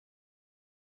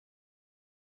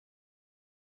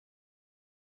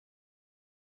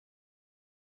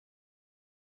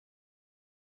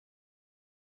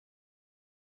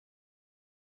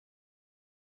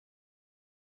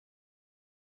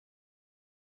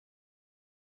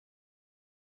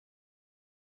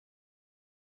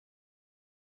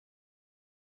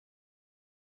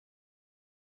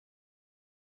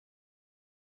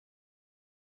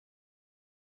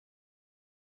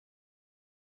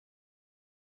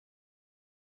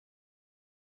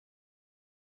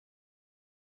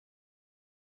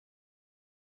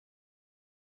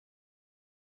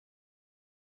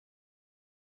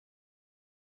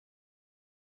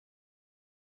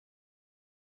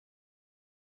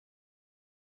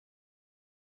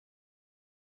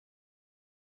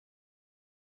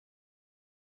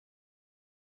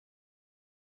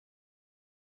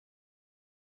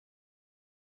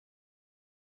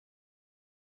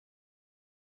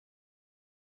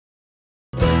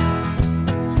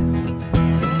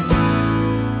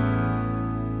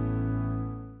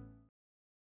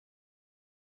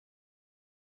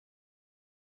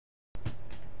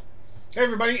Hey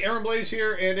everybody, Aaron Blaise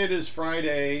here, and it is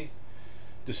Friday,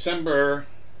 December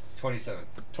 27th.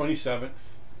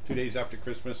 27th, 2 days after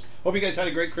Christmas. Hope you guys had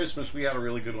a great Christmas. We had a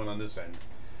really good one on this end.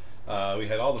 We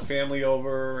had all the family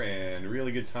over and a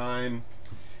really good time,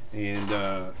 and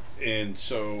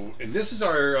this is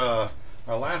our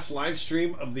last live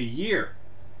stream of the year.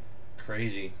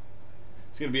 Crazy.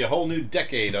 It's going to be a whole new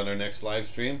decade on our next live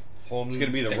stream. It's going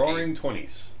to be the decade. Roaring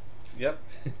 20s. Yep.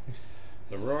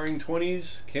 The Roaring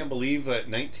 20s. Can't believe that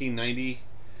 1990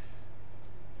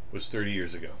 was 30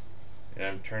 years ago. And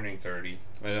I'm turning 30.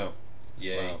 I know.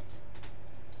 Yay. Wow.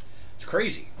 It's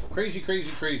crazy. Crazy, crazy,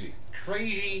 crazy.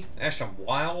 Crazy. That's some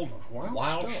wild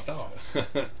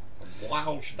stuff.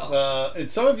 Wild stuff. And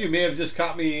some of you may have just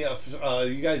caught me,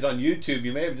 you guys on YouTube,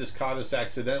 you may have just caught us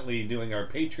accidentally doing our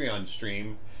Patreon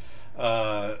stream.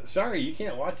 Sorry, you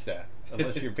can't watch that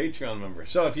unless you're a Patreon member.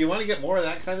 So if you want to get more of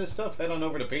that kind of stuff, head on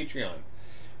over to Patreon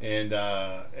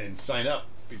and sign up,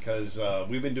 because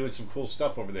we've been doing some cool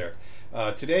stuff over there.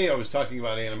 Today I was talking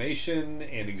about animation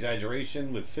and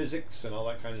exaggeration with physics and all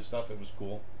that kind of stuff. It was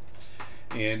cool.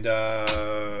 And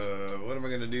what am I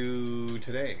going to do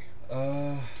today?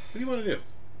 What do you want to do?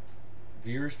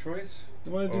 Viewer's choice?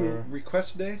 You want to do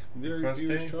request day? Request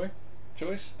Viewer's day?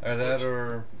 choice? Or that,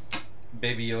 or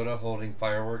Baby Yoda holding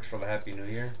fireworks for the Happy New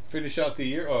Year. Finish out the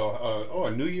year.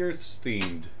 A New Year's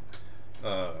themed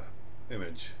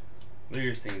image. New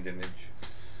Year's themed image.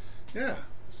 Yeah,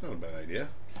 it's not a bad idea.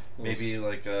 Maybe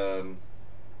like maybe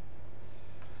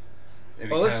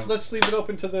well, let's leave it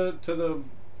open to the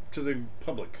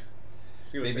public.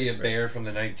 Maybe a bear from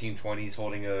the 1920s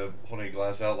holding a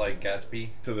glass out like Gatsby.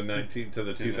 To the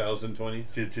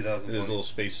 2020s. To 2020. In his little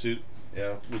space suit.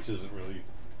 Yeah. Which isn't really.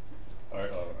 I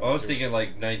was thinking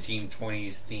like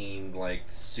 1920s themed, like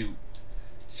suit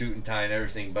and tie and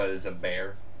everything, but it's a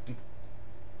bear.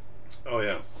 Oh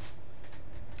yeah.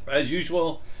 As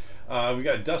usual, we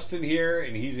got Dustin here,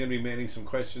 and he's going to be manning some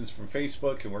questions from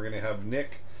Facebook, and we're going to have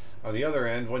Nick on the other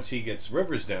end once he gets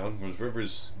Rivers down. Because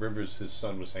Rivers, his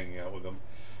son was hanging out with him.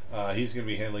 He's going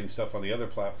to be handling stuff on the other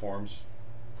platforms.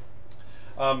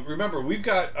 Remember, we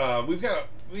had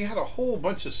a whole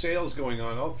bunch of sales going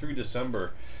on all through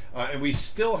December, and we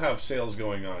still have sales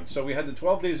going on. So we had the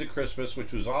 12 days of Christmas,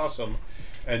 which was awesome,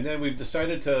 and then we've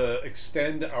decided to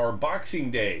extend our Boxing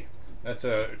Day. That's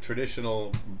a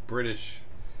traditional British,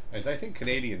 and I think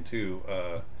Canadian too,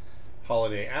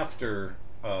 holiday after.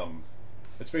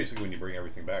 It's basically when you bring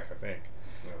everything back, I think,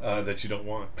 that you don't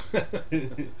want.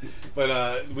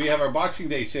 But we have our Boxing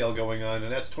Day sale going on,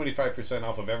 and that's 25%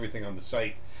 off of everything on the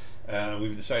site.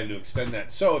 We've decided to extend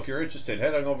that. So if you're interested,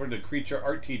 head on over to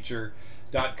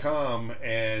creatureartteacher.com,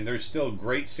 and there's still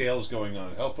great sales going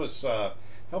on. Help us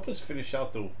finish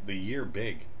out the year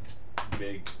big.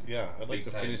 Yeah, I'd like to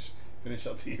finish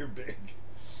out the year big.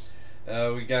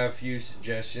 We got a few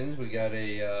suggestions. We got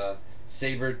a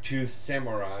saber-toothed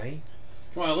samurai.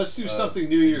 Come on, let's do something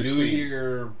New Year's New themed.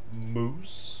 Year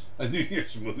moose. A New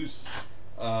Year's moose.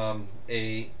 A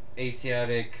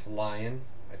Asiatic lion.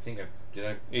 I think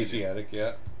Asiatic,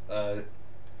 yeah.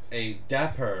 A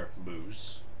dapper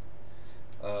moose.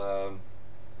 All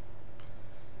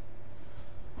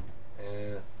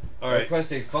right.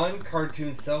 Request a fun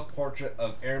cartoon self-portrait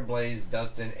of Aaron Blaise,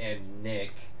 Dustin, and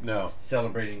Nick. No.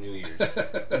 Celebrating New Year's.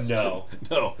 No.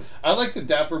 No. I like the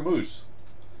dapper moose.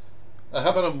 How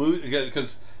about a moose?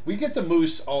 Because we get the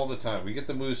moose all the time. We get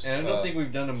the moose. And I don't think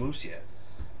we've done a moose yet.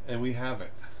 And we haven't.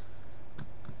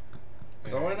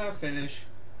 So why not finish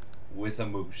with a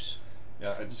moose?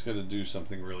 Yeah, I just got to do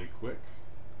something really quick.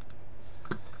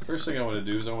 First thing I want to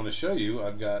do is I want to show you.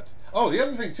 I've got. Oh, the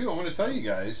other thing too. I want to tell you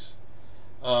guys.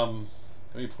 Let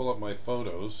me pull up my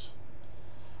photos.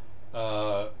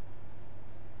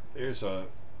 There's a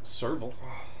serval.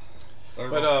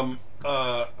 But I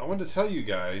wanted to tell you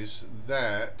guys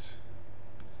that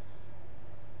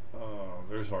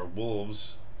there's our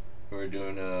wolves. We're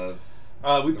doing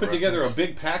we put together a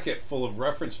big packet full of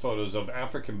reference photos of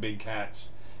African big cats.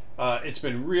 It's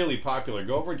been really popular.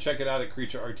 Go over and check it out at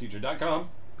creatureartteacher.com.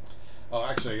 Oh,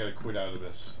 actually, I got to quit out of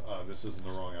this. This isn't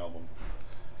the wrong album.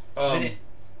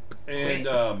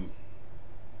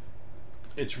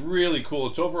 It's really cool.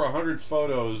 It's over 100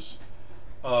 photos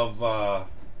of.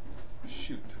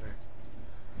 Shoot!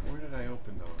 Where did I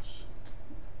open those?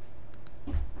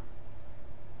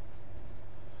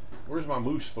 Where's my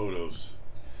moose photos?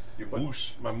 Your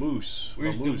moose. My moose.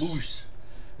 Where's the moose?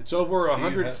 It's over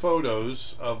 100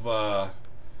 photos of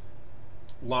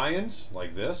lions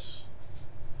like this.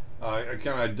 I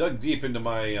kind of dug deep into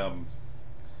my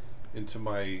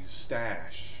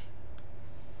stash,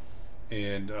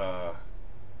 and all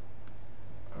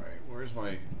right, where's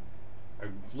my?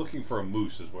 I'm looking for a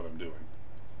moose is what I'm doing.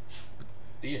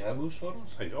 Do you have moose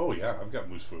photos? Oh yeah, I've got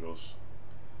moose photos.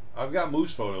 I've got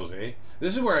moose photos, eh?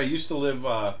 This is where I used to live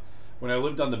when I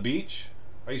lived on the beach.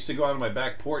 I used to go out on my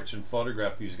back porch and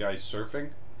photograph these guys surfing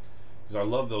because I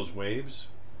love those waves.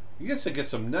 You get to get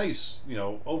some nice, you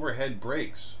know, overhead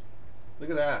breaks. Look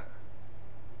at that.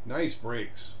 Nice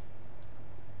breaks.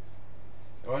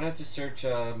 Why not just search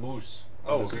moose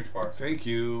on the search bar? Thank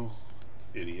you,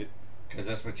 idiot. Because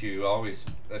that's what you always.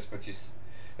 That's what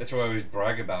I always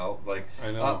brag about. Like,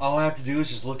 I know. All I have to do is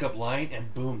just look up line,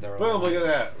 and boom, they're boom. on. Look at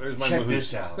that. There's my moose. Check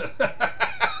this out.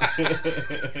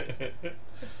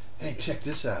 Hey, check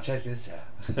this out. Check this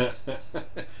out.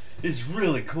 It's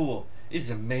really cool. It's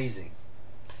amazing.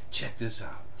 Check this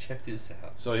out. Check this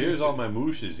out. So here's all my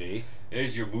mooses, eh?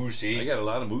 There's your moosey. I got a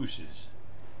lot of mooses.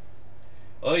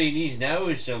 All you need now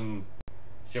is some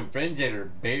friends that are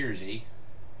bears, eh?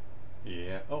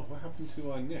 Yeah. Oh, what happened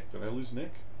to Nick? Did I lose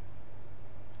Nick?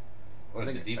 What,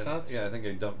 the deep thoughts? Yeah, I think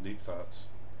I dumped deep thoughts.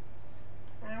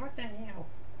 What the hell?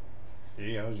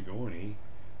 Hey, how's it going, eh?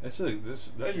 This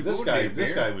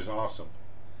guy was awesome.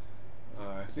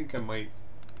 I think I might.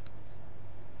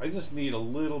 I just need a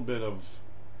little bit of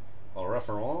a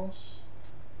reference.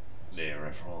 Le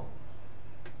reference.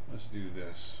 Let's do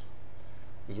this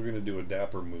because we're gonna do a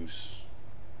dapper moose.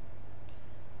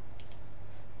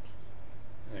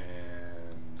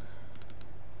 And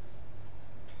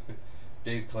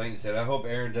Dave Clayton said, "I hope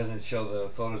Aaron doesn't show the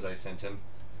photos I sent him."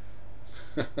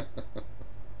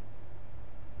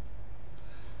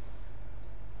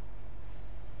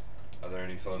 Are there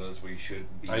any photos we should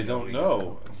be? I don't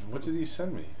know. What did he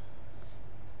send me?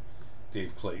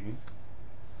 Dave Clayton.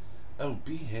 Oh,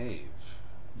 behave,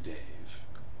 Dave.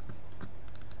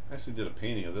 I actually did a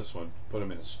painting of this one. Put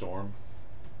him in a storm.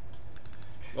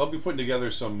 I'll be putting together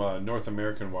some North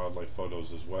American wildlife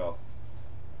photos as well.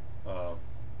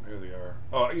 There they are.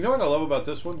 Oh, you know what I love about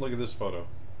this one? Look at this photo.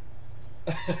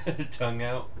 Tongue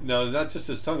out? No, not just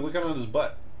his tongue. Look on his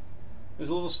butt. There's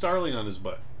a little starling on his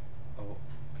butt. Oh.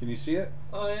 Can you see it?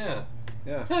 Oh, yeah.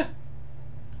 Yeah.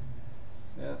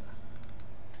 Yeah.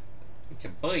 It's a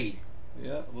bird.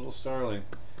 Yeah, a little starling.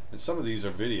 And some of these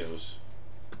are videos.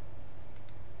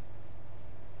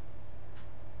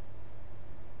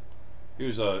 He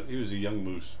was a young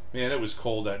moose. Man, it was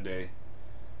cold that day.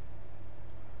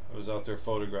 I was out there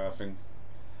photographing.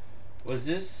 Was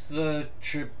this the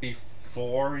trip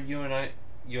before you and I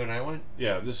went?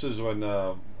 Yeah, this is when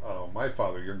my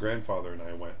father, your grandfather, and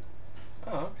I went.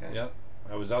 Oh, okay. Yep.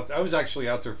 I was actually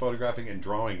out there photographing and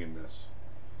drawing in this.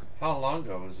 How long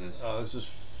ago was this? This is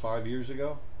 5 years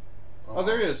ago. Oh,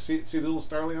 there he is. See the little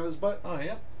starling on his butt? Oh,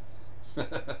 yeah.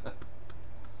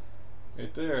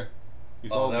 Right there.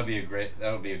 That would be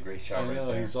a great shot. I know, right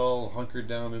there. he's all hunkered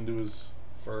down into his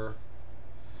fur.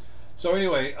 So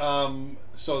anyway,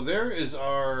 so there is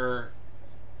our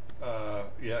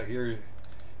here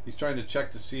he's trying to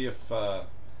check to see if the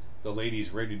lady's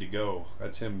ready to go.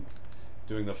 That's him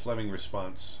doing the Fleming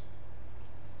response.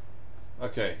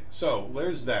 Okay, so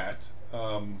there's that.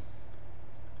 So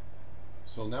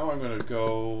now I'm going to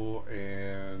go,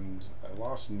 and I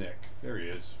lost Nick. There he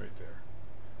is, right there.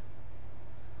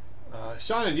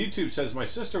 Sean on YouTube says, my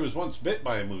sister was once bit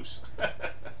by a moose.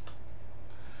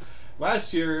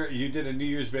 Last year you did a New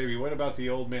Year's baby. What about the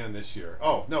old man this year?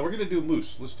 Oh, no, we're going to do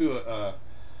moose. Let's do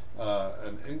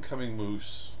an incoming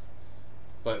moose.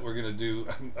 But we're going to do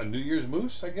a New Year's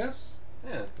moose, I guess?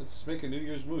 Yeah. Let's make a New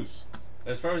Year's moose.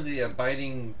 As far as the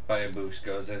biting by a moose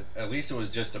goes, at least it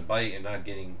was just a bite and not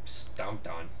getting stomped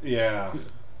on. Yeah.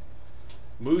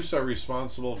 Moose are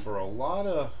responsible for a lot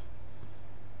of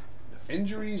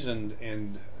injuries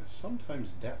and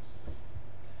sometimes death.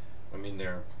 I mean,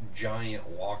 they're giant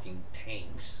walking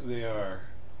tanks. They are.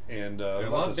 And they're a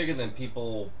lot bigger than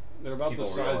people. They're about the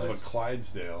size of a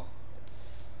Clydesdale.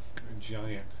 They're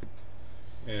giant.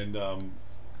 And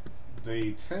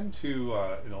they tend to,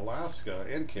 in Alaska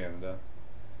and Canada,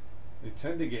 they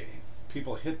tend to get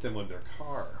people hit them with their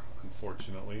car,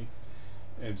 unfortunately.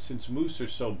 And since moose are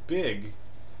so big,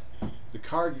 the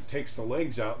car takes the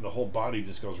legs out and the whole body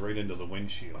just goes right into the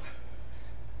windshield.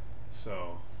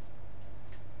 So,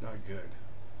 not good.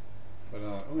 But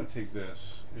I'm going to take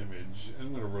this image and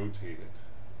I'm going to rotate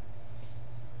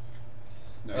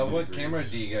it. What camera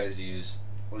do you guys use?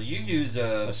 Well, you use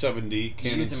a 7D,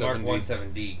 Canon 7D. You use the Mark 1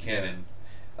 7D Canon.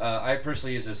 Yeah. I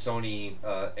personally use a Sony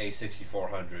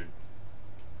A6400.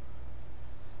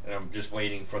 And I'm just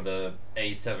waiting for the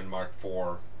A7 Mark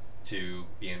IV to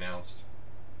be announced.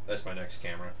 That's my next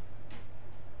camera.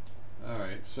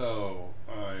 Alright, so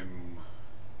I'm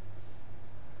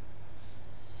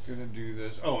Gonna do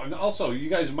this. Oh, and also, you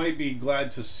guys might be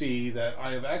glad to see that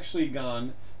I have actually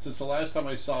gone, since the last time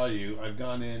I saw you, I've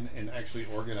gone in and actually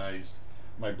organized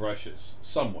my brushes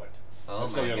somewhat. Oh,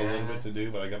 I've still my got a little God. bit to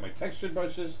do, but I got my textured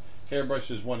brushes, hair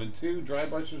brushes 1 and 2, dry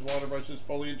brushes, water brushes,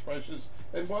 foliage brushes,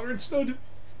 and water and snow.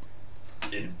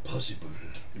 Impossible.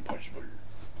 Impossible.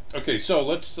 Okay, so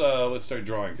let's start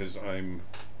drawing because I'm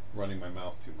running my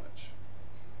mouth too much.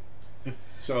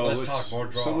 So Let's talk more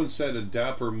draw. Someone said a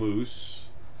dapper moose.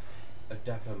 A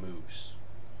dapper moose.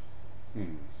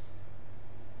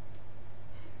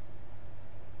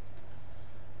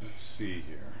 Let's see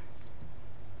here.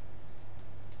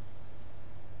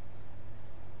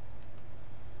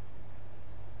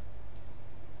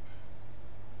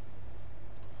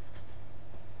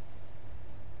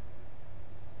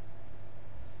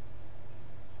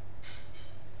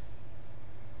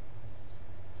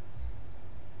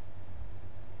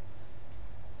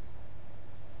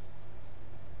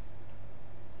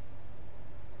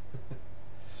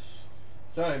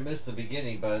 Sorry I missed the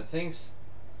beginning, but thanks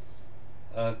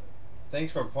for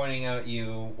pointing out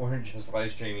you weren't just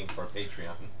live streaming for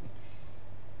Patreon.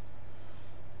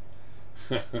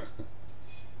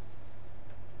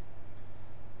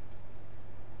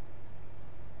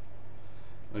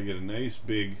 I get a nice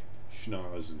big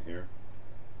schnoz in here.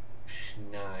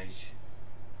 Schnage.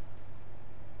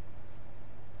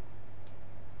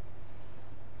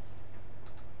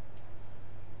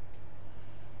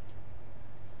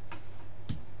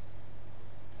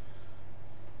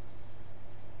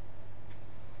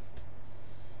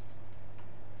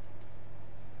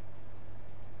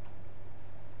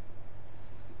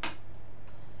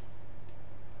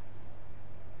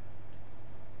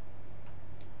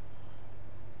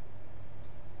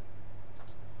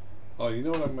 Oh, you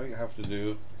know what I might have to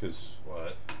do? Because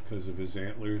of his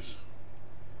antlers.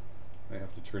 I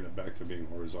have to turn it back to being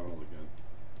horizontal again.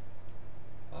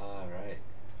 Ah, right.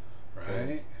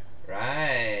 Right?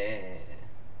 Right.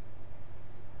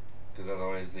 Because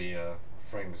otherwise the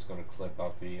frame is going to clip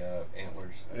off the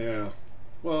antlers. Yeah.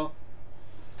 Well,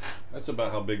 that's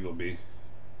about how big they'll be.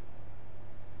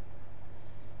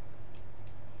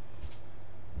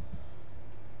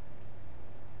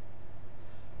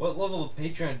 What level of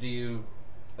Patreon do you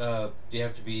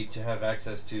have to be to have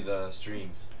access to the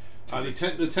streams? The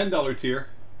 $10 tier.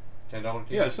 $10 tier?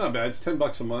 Yeah, it's not bad. It's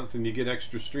 $10 a month, and you get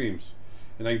extra streams.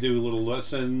 And I do little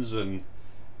lessons, and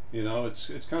you know, it's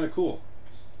kind of cool.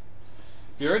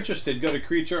 If you're interested, go to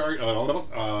Patreon.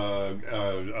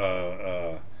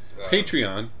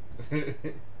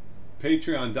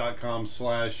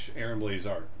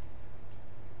 Patreon.com/AaronBlaiseArt.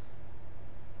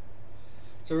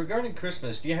 So regarding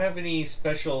Christmas, do you have any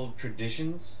special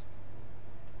traditions?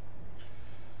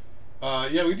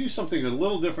 Yeah, we do something a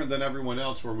little different than everyone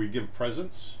else, where we give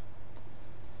presents.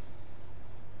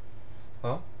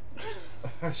 Huh?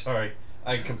 I'm sorry,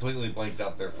 I completely blanked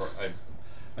out there.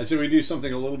 I said we do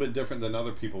something a little bit different than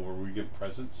other people, where we give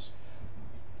presents.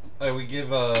 We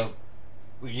give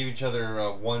each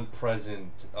other one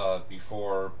present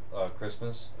before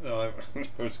Christmas. I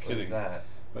was kidding. What is that?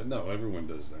 But no, everyone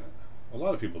does that. A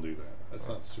lot of people do that. That's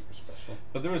not super special.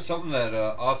 But there was something that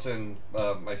Austin,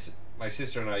 my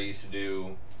sister and I used to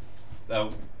do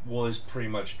that was pretty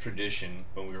much tradition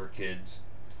when we were kids.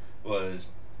 Was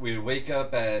we would wake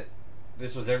up at,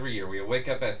 this was every year, we would wake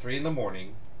up at 3 in the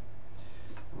morning,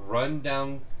 run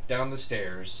down the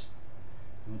stairs,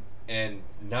 and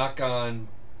knock on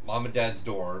Mom and Dad's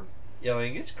door,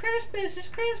 yelling, "It's Christmas! It's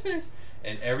Christmas!"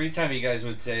 And every time you guys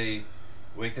would say,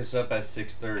 "Wake us up at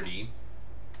 6:30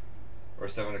 or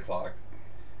 7 o'clock,"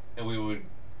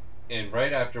 and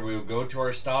right after we would go to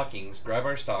our stockings, grab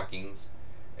our stockings,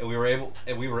 and we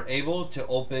were able to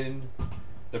open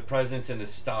the presents in the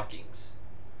stockings.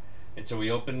 And so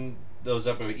we opened those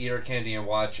up and we eat our candy and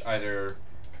watch either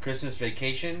Christmas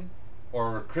Vacation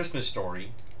or Christmas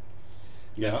Story.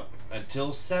 Yeah.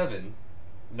 Until 7,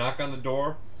 knock on the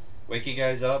door, wake you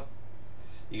guys up.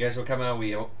 You guys will come out.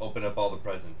 We open up all the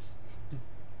presents.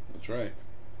 That's right.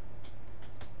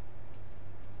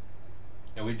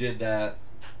 And we did that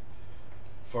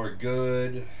for a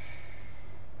good,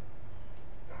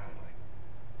 like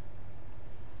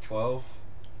 12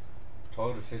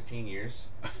 to 15 years,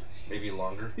 maybe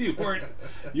longer.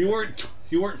 you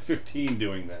weren't 15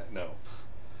 doing that. No.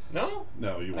 No?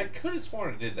 No, you weren't. I could have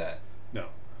sworn I did that. No.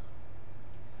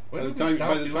 When By did the we time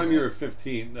stop doing that? you were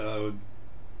 15, When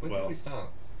well, did we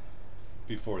stop?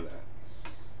 before that.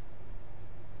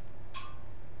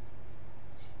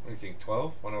 What do you think,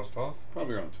 12? When I was 12?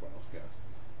 Probably around 12,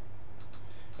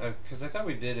 yeah. Because I thought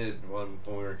we did it when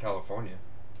we were in California.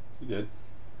 You did?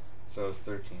 So I was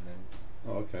 13 then.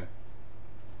 Oh, okay.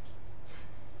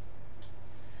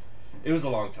 It was a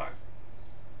long time.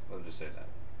 I'll just say that.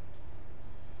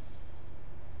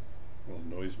 Little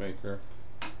noisemaker.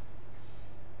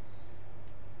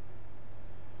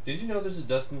 Did you know this is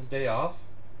Dustin's day off?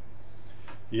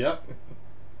 Yep.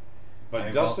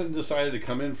 But Dustin decided to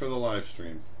come in for the live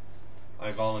stream.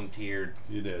 I volunteered.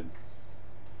 You did.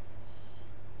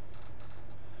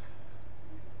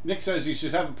 Nick says he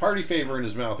should have a party favor in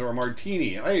his mouth or a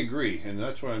martini. I agree, and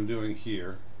that's what I'm doing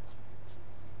here.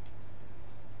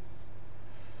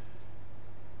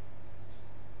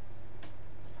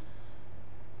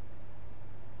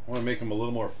 I want to make him a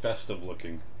little more festive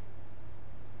looking.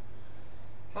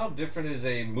 How different is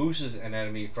a moose's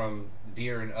anatomy from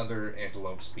deer and other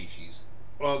antelope species?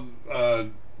 Well,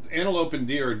 antelope and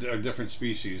deer are different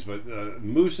species, but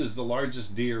moose is the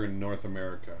largest deer in North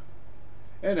America.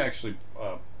 And actually,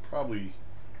 probably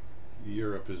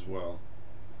Europe as well.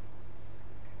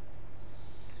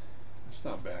 That's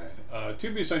not bad.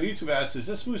 Tubius on YouTube asks, is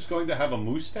this moose going to have a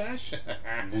moustache?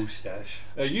 Moustache.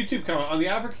 YouTube comment, on the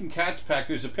African Cats pack,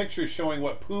 there's a picture showing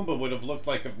what Pumbaa would have looked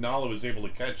like if Nala was able to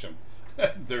catch him.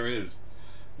 There is.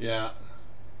 Yeah.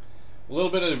 A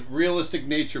little bit of realistic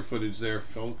nature footage there,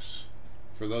 folks,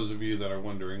 for those of you that are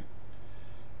wondering.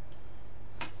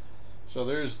 So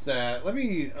there's that. Let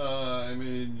me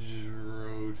image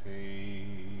rotate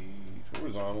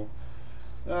horizontal.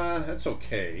 That's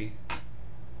okay.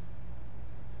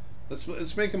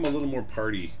 Let's make him a little more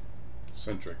party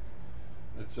centric.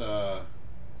 Let's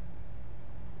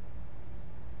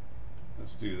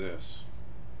do this.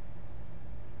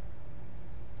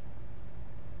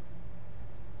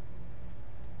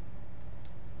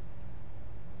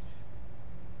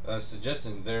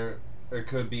 Suggesting there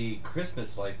could be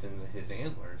Christmas lights in his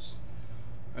antlers.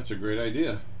 That's a great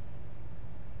idea.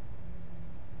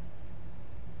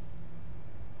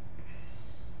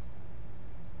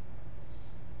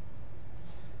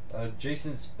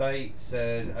 Jason Spite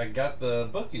said, I got the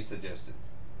book you suggested.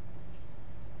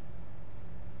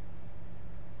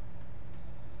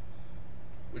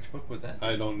 Which book would that be?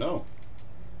 I don't know.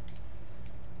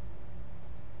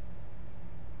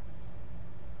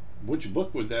 Which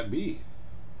book would that be?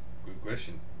 Good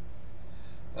question.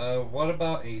 What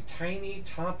about a tiny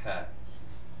top hat?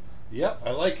 Yep,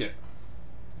 I like it.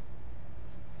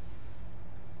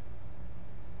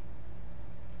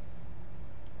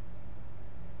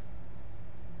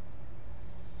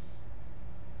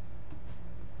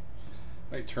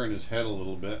 Might turn his head a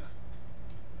little bit.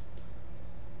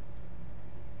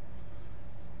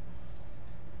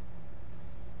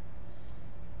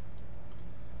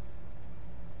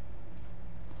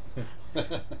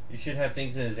 You should have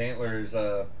things in his antlers,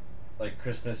 like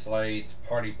Christmas lights,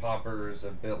 party poppers,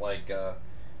 a bit like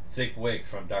Thick Wick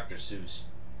from Dr. Seuss.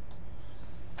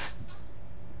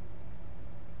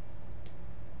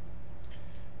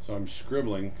 So I'm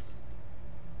scribbling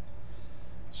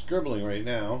right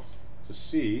now to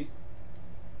see.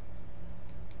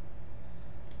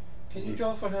 Can you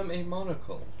draw for him a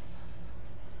monocle?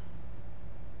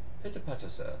 Pitter-patter,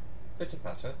 sir.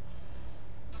 Pitter-patter.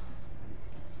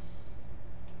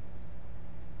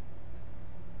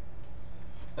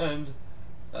 And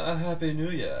a Happy New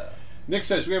Year. Nick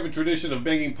says we have a tradition of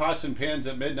banging pots and pans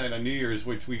at midnight on New Year's,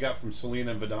 which we got from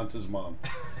Selena and Vedanta's mom.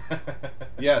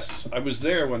 Yes, I was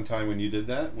there one time when you did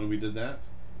that, when we did that.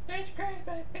 It's great,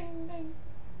 bang, bang.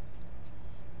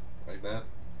 Like that.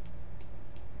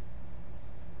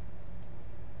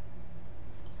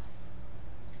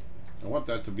 I want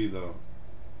that to be the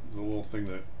little thing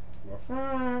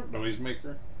that noise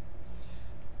maker.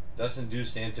 Doesn't do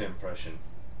Santa impression.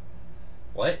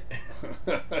 What?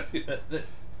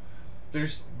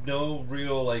 There's no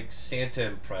real like Santa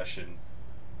impression.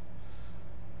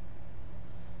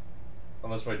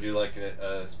 Unless I do like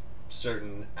a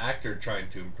certain actor trying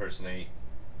to impersonate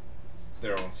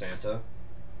their own Santa.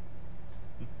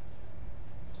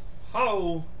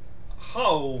 Ho!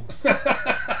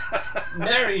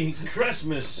 Merry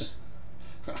Christmas!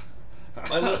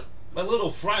 My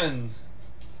little friend.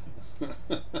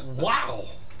 Wow!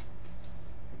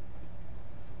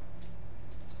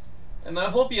 And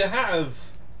I hope you have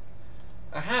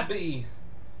a happy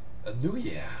New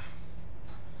Year.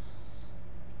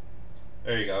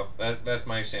 There you go. That's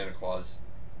my Santa Claus.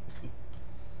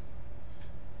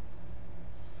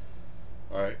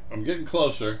 Alright, I'm getting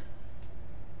closer.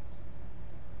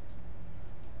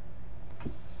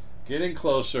 Getting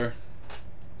closer.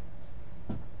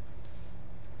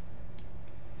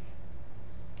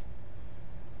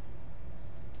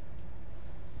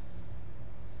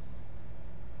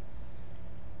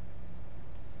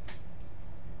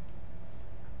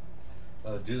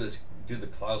 Do the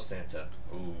Klaus Santa.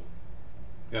 Ooh.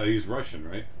 Yeah, he's Russian,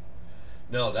 right?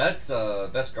 No, that's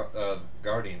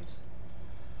Guardians.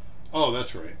 Oh,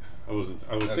 that's right. I was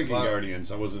thinking Klaus.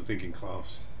 Guardians. I wasn't thinking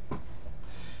Klaus.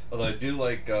 Although I do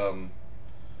like I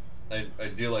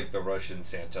do like the Russian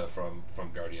Santa from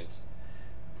Guardians.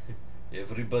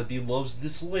 Everybody loves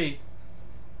this sleigh.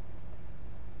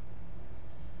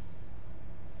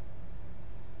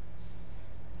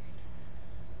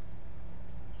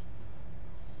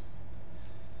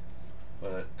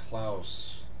 But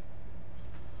Klaus,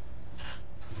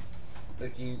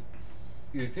 like you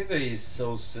think that he's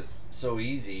so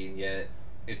easy, and yet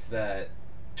it's that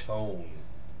tone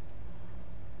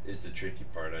is the tricky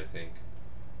part, I think.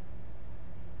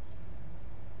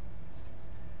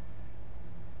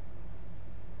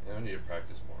 I need to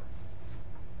practice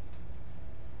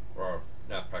more, or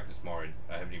not practice more.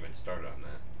 I haven't even started on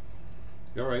that.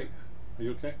 You all right? Are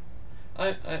you okay?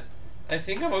 I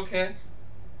think I'm okay.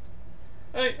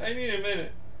 I need a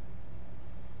minute.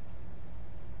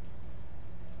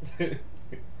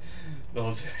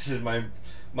 No, this is my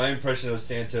impression of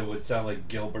Santa would sound like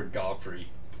Gilbert Gottfried.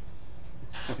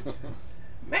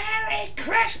 Merry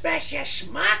Christmas, you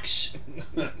schmucks!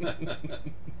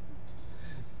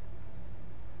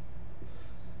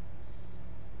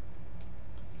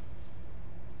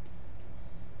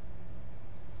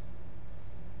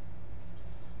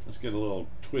 Let's get a little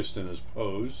twist in his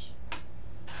pose.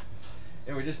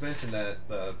 And we just mentioned that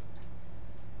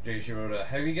Jay Shirota.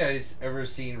 Have you guys ever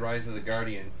seen Rise of the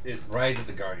Guardians?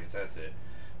 That's it.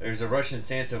 There's a Russian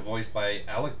Santa voiced by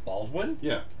Alec Baldwin.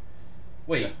 Yeah.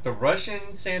 Wait, Yeah. the Russian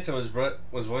Santa was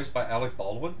voiced by Alec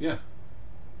Baldwin? Yeah.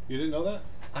 You didn't know that?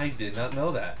 I did not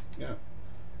know that. Yeah.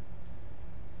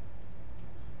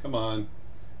 Come on.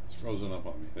 It's frozen up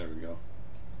on me. There we go.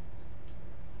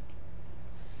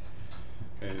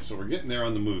 Okay, so we're getting there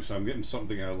on the moose. I'm getting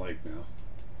something I like now.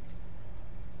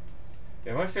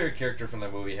 Yeah, my favorite character from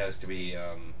that movie has to be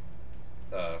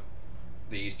the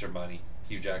Easter Bunny,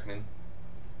 Hugh Jackman.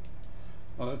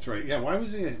 Oh, that's right. Yeah, why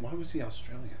was he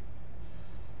Australian?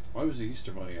 Why was the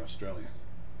Easter Bunny Australian?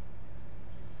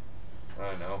 I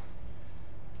don't know.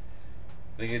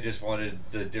 I think it just wanted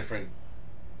the different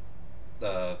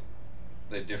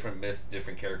myths,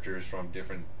 different characters from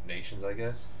different nations, I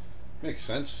guess. Makes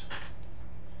sense.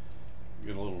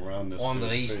 Get a little roundness On to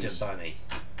the his Easter face. Bunny.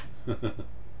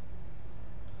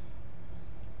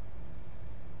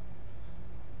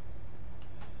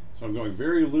 So I'm going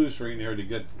very loose right now to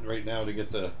get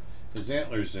his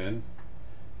antlers in,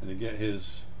 and to get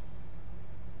his.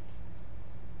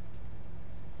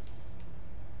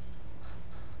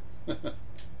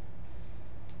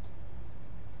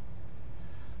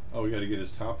 Oh, we got to get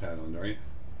his top hat on, right?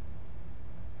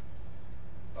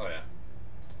 Oh yeah.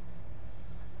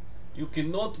 You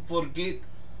cannot forget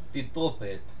the top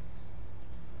hat.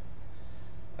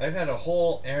 I've had a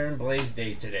whole Aaron Blaise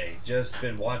day today. Just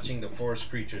been watching the forest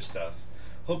creature stuff.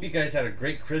 Hope you guys had a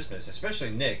great Christmas,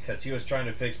 especially Nick, because he was trying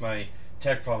to fix my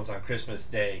tech problems on Christmas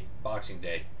Day, Boxing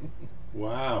Day.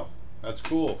 Wow, that's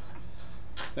cool.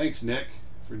 Thanks, Nick,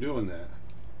 for doing that.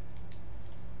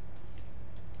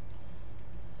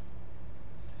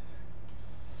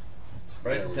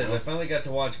 Bryce There we says, go. I finally got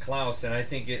to watch Klaus, and I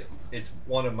think it's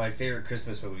one of my favorite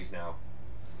Christmas movies now.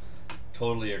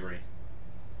 Totally agree.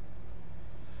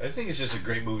 I think it's just a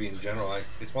great movie in general.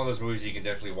 It's one of those movies you can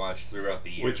definitely watch throughout the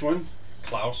year. Which one?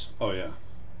 Klaus. Oh, yeah.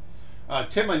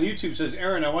 Tim on YouTube says,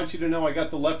 Aaron, I want you to know I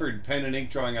got the leopard pen and ink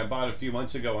drawing I bought a few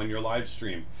months ago on your live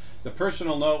stream. The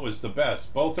personal note was the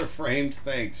best. Both are framed.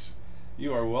 Thanks.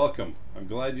 You are welcome. I'm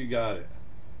glad you got it.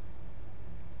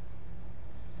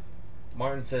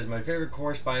 Martin says, my favorite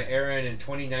course by Aaron in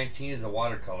 2019 is the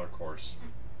watercolor course.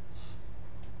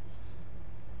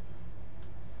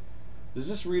 Does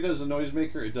this read as a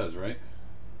noisemaker? It does, right?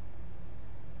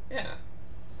 Yeah.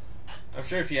 I'm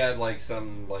sure if you had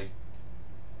some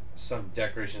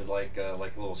decorations like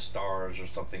little stars or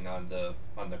something on the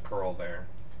curl there.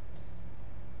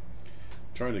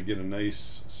 Trying to get a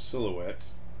nice silhouette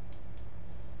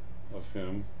of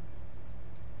him.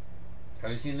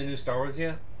 Have you seen the new Star Wars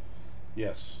yet?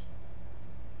 Yes.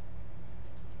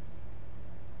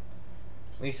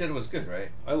 Well, you said it was good, right?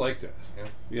 I liked it. Yeah.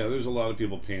 Yeah, there's a lot of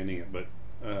people panning it, but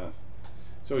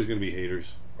it's always going to be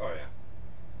haters. Oh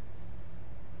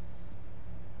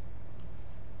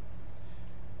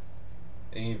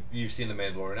yeah. And you've seen The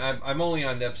Mandalorian. I'm only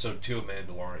on episode 2 of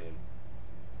Mandalorian.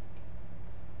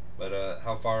 But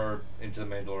how far into The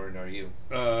Mandalorian are you?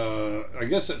 I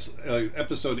guess it's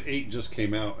episode 8 just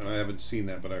came out, and I haven't seen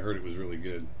that, but I heard it was really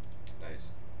good. Nice.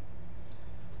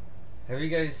 Have you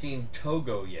guys seen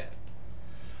Togo yet?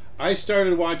 I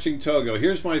started watching Togo.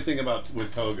 Here's my thing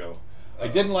with Togo. I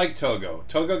didn't like Togo.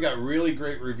 Togo got really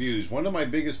great reviews. One of my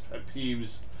biggest pet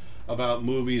peeves about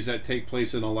movies that take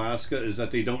place in Alaska is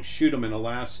that they don't shoot them in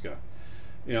Alaska.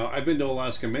 You know, I've been to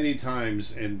Alaska many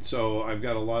times, and so I've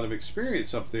got a lot of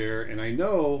experience up there, and I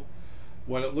know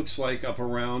what it looks like up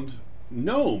around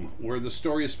Nome, where the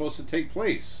story is supposed to take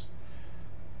place.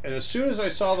 And as soon as I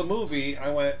saw the movie,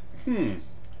 I went,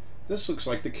 this looks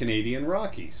like the Canadian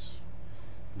Rockies.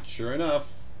 And sure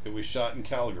enough, it was shot in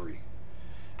Calgary.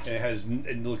 And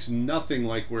it looks nothing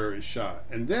like where it's shot.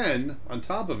 And then, on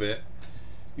top of it,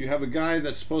 you have a guy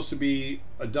that's supposed to be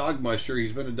a dog musher.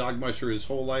 He's been a dog musher his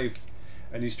whole life,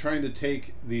 and he's trying to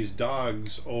take these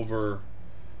dogs over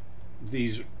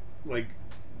these, like,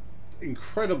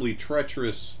 incredibly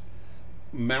treacherous,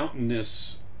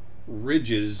 mountainous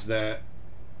ridges that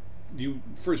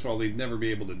first of all, they'd never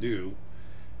be able to do,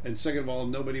 and second of all,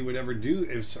 nobody would ever do.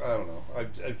 I don't know.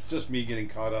 It's just me getting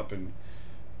caught up in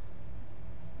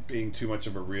being too much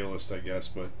of a realist, I guess,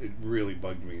 but it really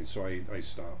bugged me, so I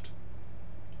stopped.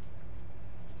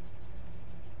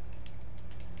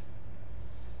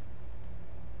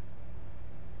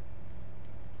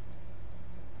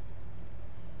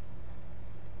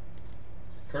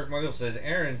 Kirk Muggle says,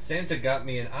 Aaron, Santa got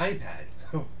me an iPad.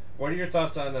 What are your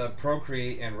thoughts on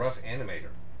Procreate and Rough Animator?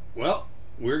 Well,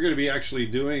 we're going to be actually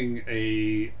doing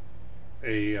a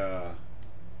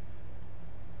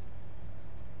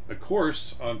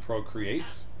course on Procreate,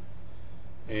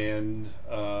 and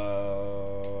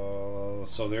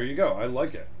so there you go. I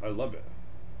like it. I love it.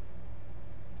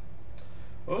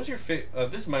 What was your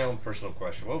this is my own personal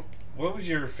question. What was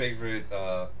your favorite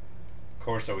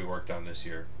course that we worked on this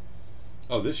year?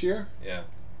 Oh, this year? Yeah.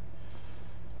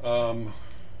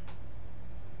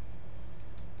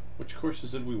 Which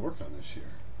courses did we work on this year?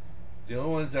 The only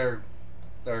ones that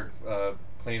are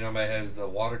playing on my head is the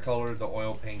watercolor, the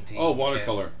oil painting. Oh,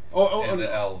 watercolor. And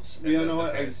the elves. And yeah,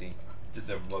 the fantasy.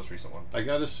 The most recent one. I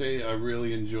gotta say, I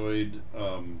really enjoyed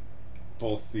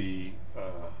both the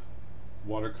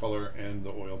watercolor and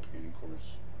the oil painting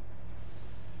course.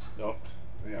 Nope.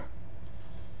 Yeah.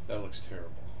 That looks terrible.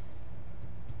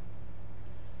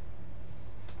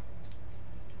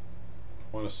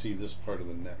 I want to see this part of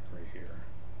the neck right here.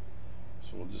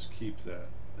 So we'll just keep that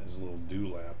as a little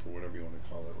dewlap, or whatever you want to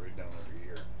call it, right down over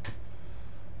here.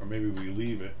 Or maybe we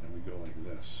leave it and we go like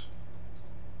this.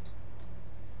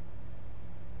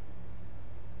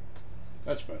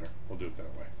 That's better. We'll do it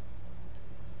that way.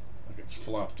 Like it's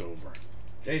flopped over.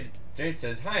 Jade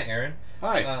says, hi, Aaron.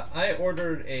 Hi. I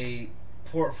ordered a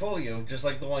portfolio just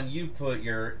like the one you put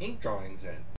your ink drawings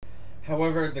in.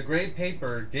 However, the gray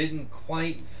paper didn't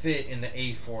quite fit in the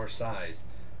A4 size.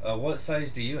 What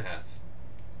size do you have?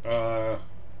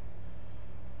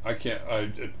 I can't.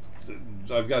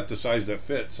 I've got the size that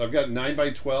fits. I've got 9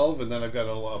 by 12, and then I've got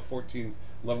a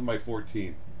 11 by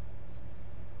 14.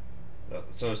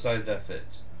 So a size that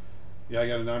fits. Yeah, I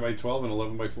got a 9 by 12 and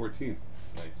 11 by 14.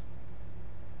 Nice.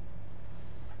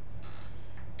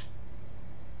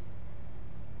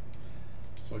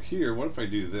 So here, what if I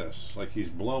do this? Like he's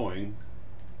blowing.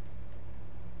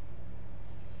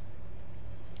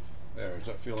 There, does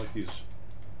that feel like he's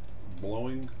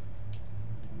blowing?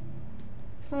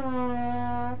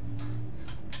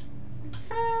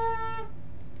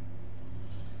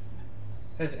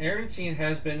 Has Aaron seen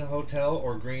Has Been Hotel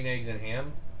or Green Eggs and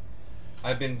Ham?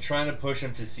 I've been trying to push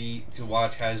him to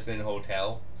watch Has Been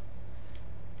Hotel.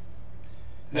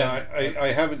 Yeah, I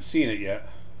haven't seen it yet.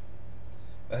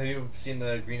 Have you seen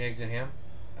the Green Eggs and Ham?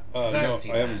 No,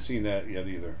 I haven't seen that yet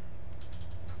either.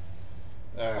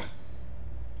 I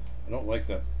don't like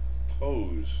that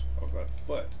pose of that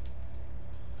foot.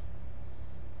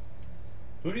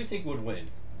 Who do you think would win?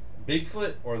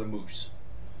 Bigfoot or the moose?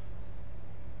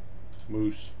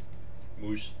 Moose.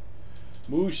 Moose.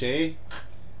 Moose, eh?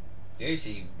 There's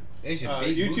a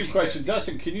big YouTube question.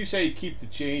 Dustin, can you say keep the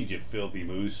change, you filthy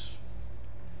moose?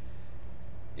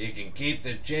 You can keep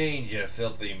the change, you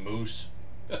filthy moose.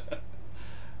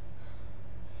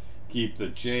 Keep the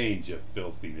change, you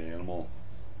filthy animal.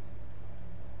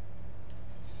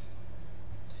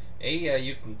 Hey,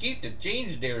 you can keep the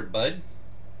change there, bud.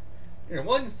 You're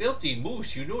one filthy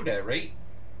moose, you know that, right?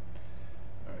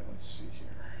 Alright, let's see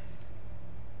here.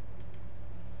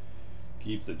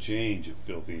 Keep the change, you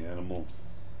filthy animal.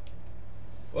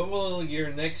 What will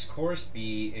your next course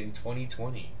be in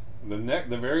 2020?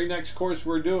 The very next course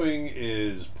we're doing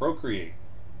is Procreate.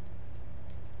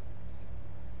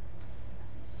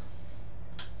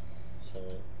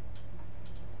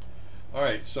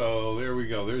 Alright, so there we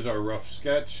go. There's our rough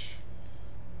sketch.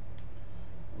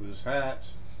 This hat.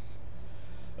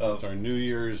 It's our New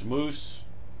Year's moose.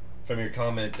 From your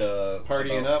comment,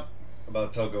 Partying up.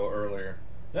 about Togo earlier.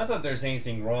 Not that there's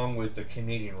anything wrong with the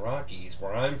Canadian Rockies,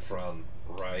 where I'm from,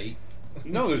 right?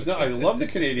 No, there's not. I love the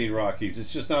Canadian Rockies.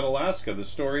 It's just not Alaska. The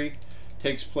story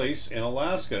takes place in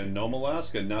Alaska, in Nome,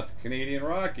 Alaska, not the Canadian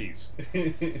Rockies.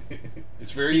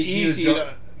 It's very easy. He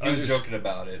was joking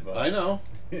about it, but I know.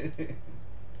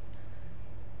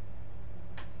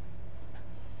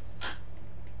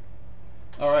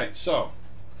 All right, so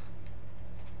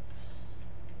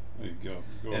there you go.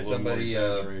 Go a little more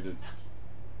exaggerated.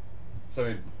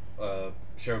 Somebody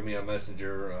showed me on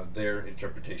Messenger their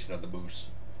interpretation of the moose,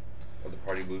 of the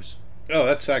party moose. Oh,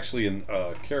 that's actually in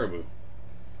caribou.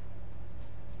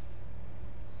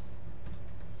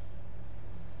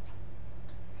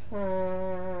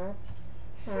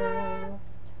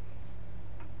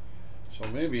 So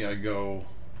maybe I go.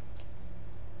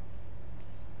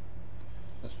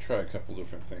 Let's try a couple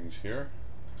different things here.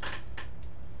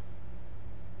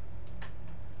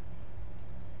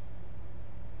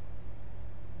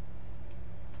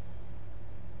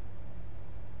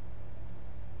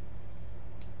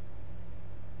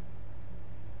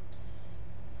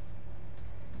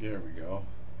 There we go.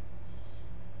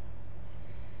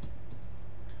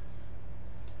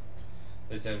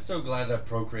 Listen, I'm so glad that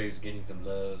Procreate is getting some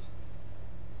love.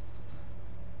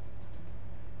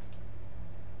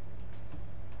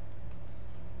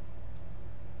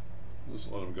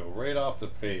 Just let them go right off the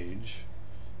page.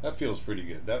 That feels pretty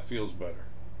good. That feels better.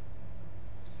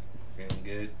 Feeling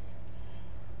good.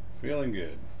 Feeling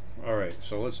good. All right,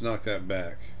 so let's knock that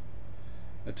back.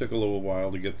 That took a little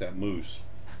while to get that moose.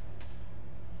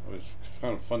 It was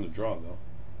kind of fun to draw, though.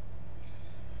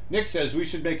 Nick says we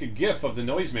should make a GIF of the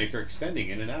noisemaker extending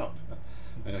in and out.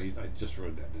 I know. I just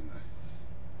wrote that, didn't I?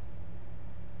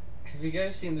 Have you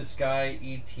guys seen the Sky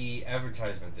ET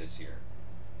advertisement this year?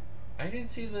 I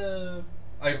didn't see the.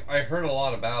 I heard a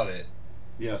lot about it.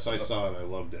 Yes, I saw it. I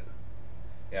loved it.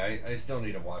 Yeah, I still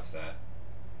need to watch that.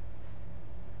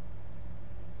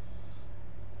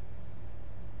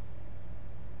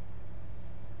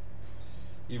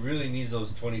 He really needs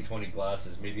those 2020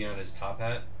 glasses, maybe on his top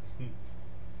hat.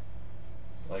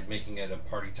 Like making it a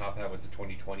party top hat with the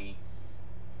 2020.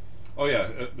 Oh yeah,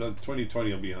 the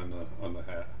 2020 will be on the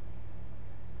hat.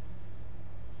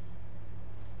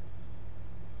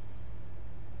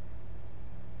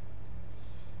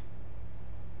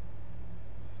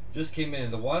 Just came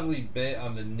in. The waddly bit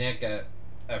on the neck at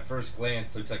first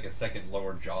glance looks like a second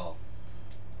lower jaw.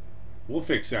 We'll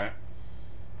fix that.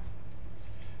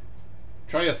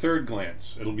 Try a third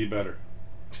glance. It'll be better.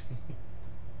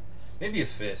 Maybe a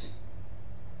fifth.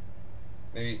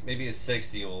 Maybe a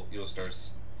sixth. You'll start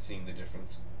seeing the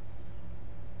difference.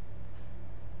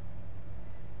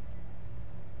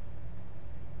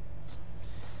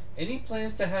 Any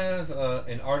plans to have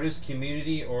an artist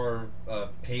community or a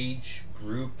page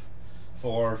group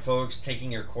for folks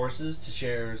taking your courses to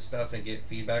share stuff and get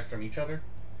feedback from each other?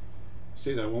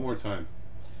 Say that one more time.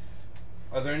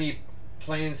 Are there any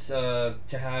plans to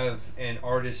have an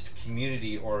artist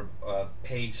community or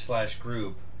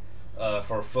page/group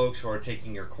for folks who are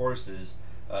taking your courses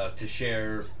to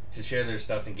share their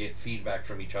stuff and get feedback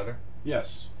from each other?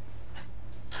 Yes.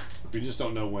 We just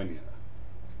don't know when yet.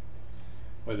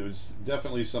 But it was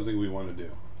definitely something we want to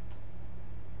do.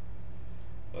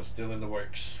 Well, still in the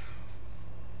works.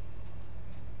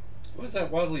 What is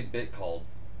that waddly bit called?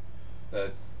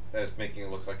 That's making it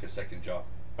look like a second jaw.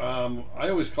 I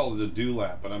always call it a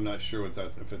dewlap, but I'm not sure if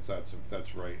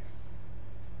that's right.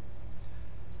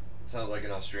 Sounds like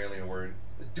an Australian word.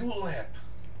 A dewlap.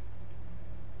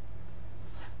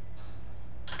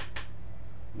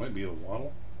 Might be a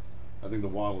waddle. I think the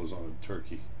waddle is on a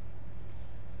turkey.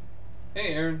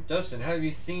 Hey Aaron, Dustin, have you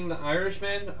seen The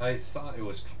Irishman? I thought it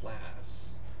was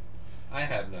class. I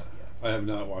have not yet. I have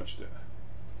not watched it.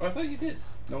 Oh, I thought you did.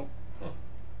 Nope. Huh.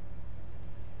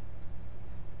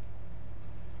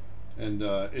 And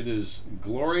it is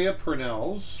Gloria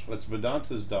Purnell's, that's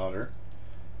Vedanta's daughter,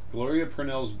 Gloria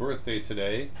Purnell's birthday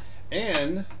today,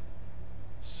 and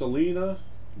Selena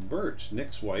Birch,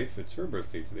 Nick's wife, it's her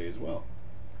birthday today as well.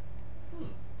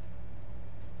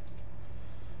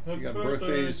 We got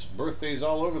birthdays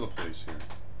all over the place here.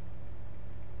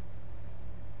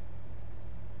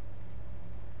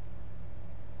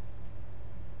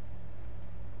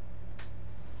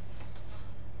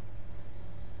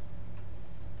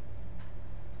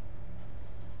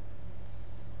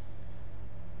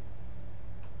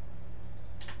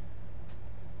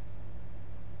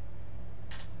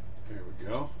 There we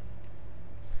go.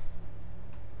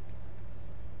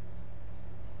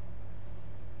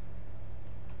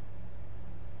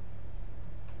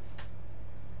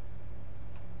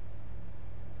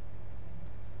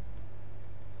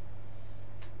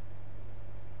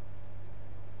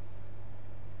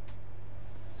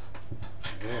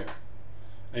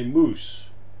 A moose.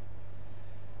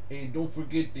 Hey, don't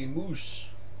forget the moose.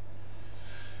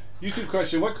 YouTube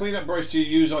question: what cleanup brush do you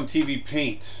use on TV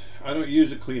paint? I don't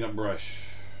use a cleanup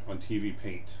brush on TV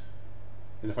paint.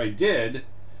 And if I did,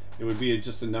 it would be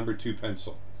just a number 2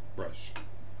 pencil brush.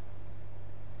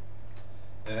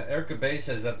 Erica Bay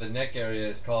says that the neck area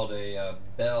is called a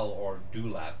bell or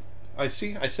dewlap. I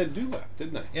see. I said dewlap,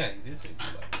 didn't I? Yeah, you did say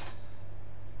dewlap.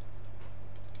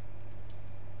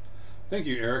 Thank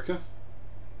you, Erica,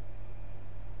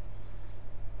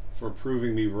 for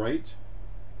proving me right.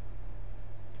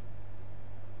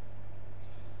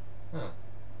 Huh.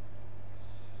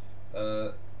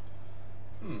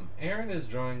 Aaron is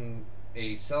drawing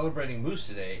a celebrating moose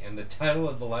today, and the title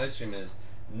of the live stream is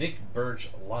Nick Birch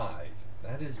Live.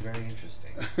 That is very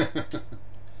interesting.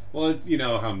 Well, you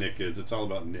know how Nick is. It's all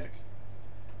about Nick.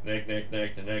 Nick, Nick,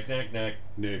 Nick, Nick, Nick,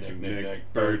 Nick, Nick,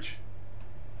 Birch.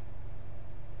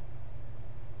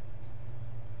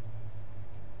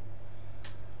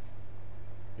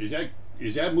 Is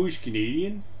that moose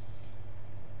Canadian?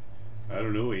 I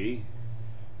don't know, eh?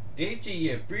 That's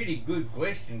a pretty good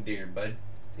question there, bud.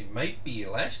 It might be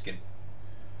Alaskan.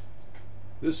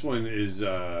 This one is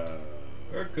Or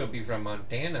it could be from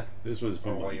Montana. this one's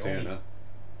from Or Wyoming. Montana.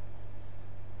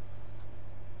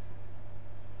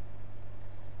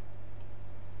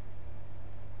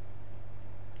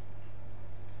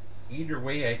 Either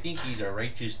way, I think he's a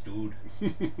righteous dude.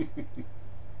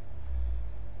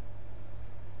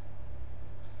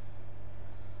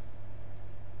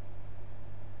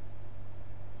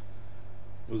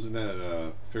 Wasn't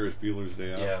that Ferris Bueller's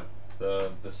Day Off? Yeah,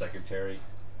 the secretary.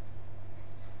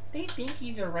 They think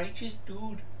he's a righteous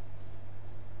dude.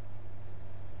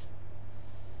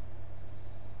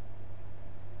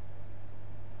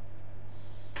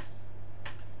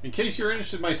 In case you're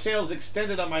interested, my sales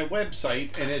extended on my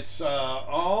website, and it's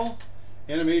all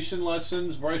animation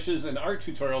lessons, brushes, and art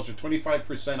tutorials are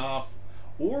 25% off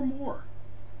or more.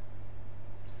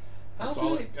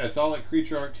 That's all at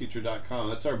creatureartteacher.com.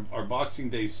 That's our Boxing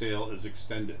Day sale is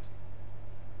extended.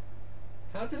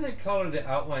 How do they color the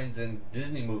outlines in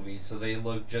Disney movies so they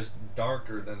look just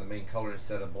darker than the main color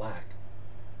instead of black?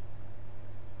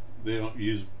 They don't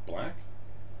use black?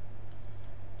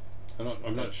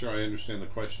 I'm not sure I understand the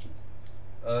question.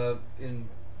 In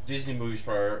Disney movies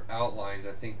for outlines,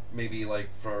 I think maybe like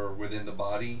for within the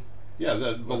body. Yeah,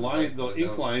 the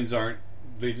ink lines aren't.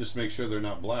 They just make sure they're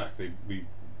not black.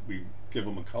 We give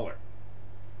them a color.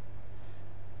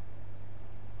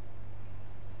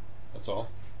 That's all.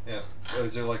 Yeah.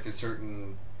 Is there like a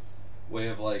certain way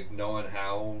of like knowing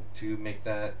how to make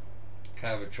that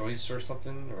kind of a choice or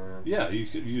something? Or yeah,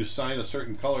 you assign a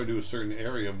certain color to a certain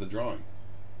area of the drawing.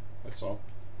 That's all.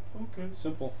 Okay.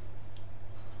 Simple.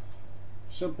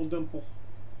 Simple dimple.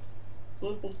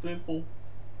 Simple dimple.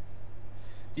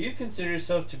 Do you consider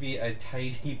yourself to be a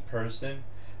tidy person?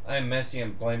 I'm messy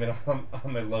and blame it on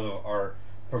my love of art,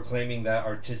 proclaiming that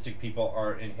artistic people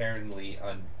are inherently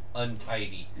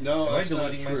untidy. No, Am that's I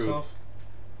deluding not true. myself?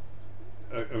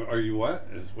 Are you what?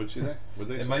 What'd you say?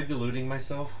 Am I deluding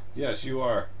myself? Yes, you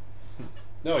are.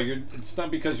 No, it's not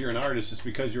because you're an artist. It's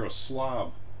because you're a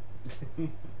slob.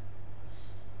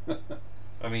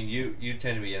 I mean, you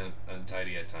tend to be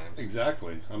untidy at times.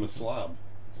 Exactly. I'm a slob.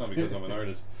 It's not because I'm an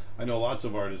artist. I know lots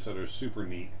of artists that are super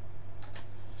neat.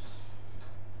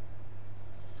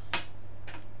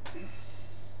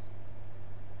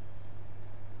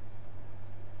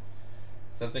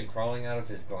 Something crawling out of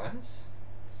his glass?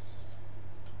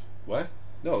 What?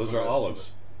 No, those are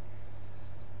olives.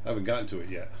 I haven't gotten to it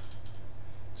yet.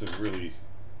 It's a really...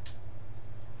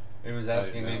 He was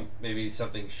asking maybe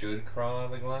something should crawl out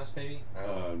of the glass, maybe?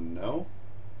 No.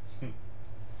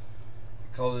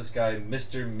 Call this guy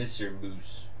Mr.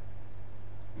 Moose.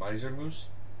 Miser Moose?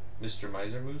 Mr.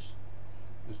 Miser Moose?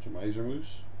 Mr. Miser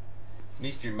Moose?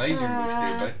 Mr. Miser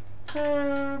Moose there,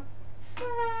 bud.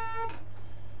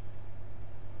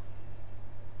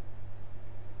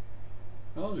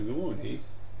 How's it going, he?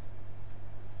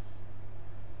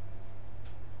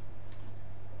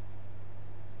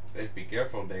 Better be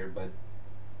careful there, bud.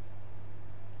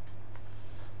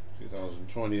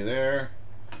 2020 there.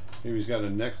 Maybe he's got a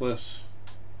necklace.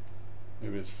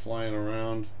 Maybe it's flying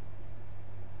around.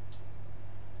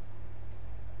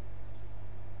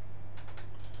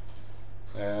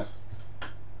 Yeah.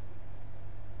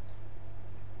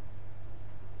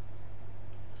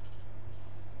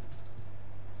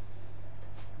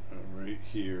 Right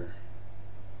here.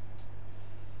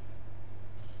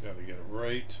 Got to get it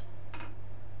right.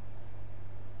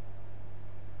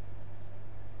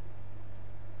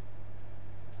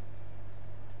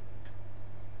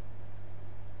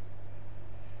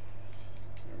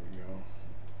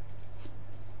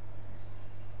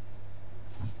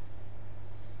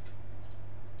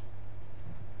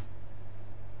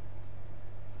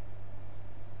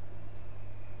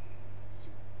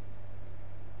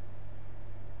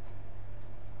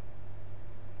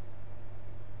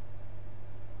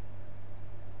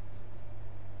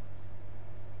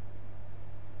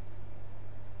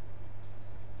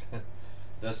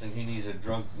 Dustin, he needs a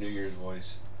drunk New Year's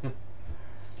voice.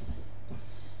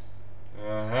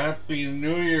 Happy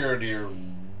New Year, dear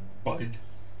bud.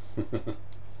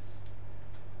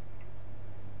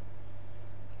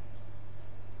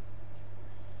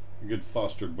 A good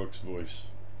Foster Brooks voice.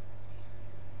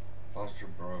 Foster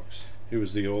Brooks. He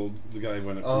was the guy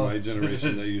from my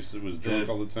generation that was drunk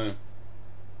all the time.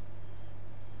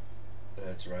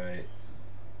 That's right.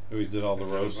 He did all the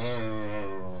roasts.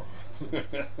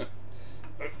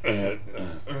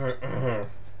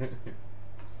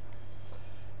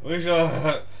 Wish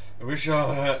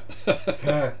y'all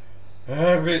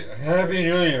happy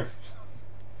New Year.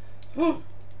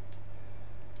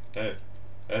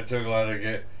 That took a lot to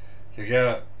get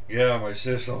out of my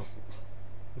system.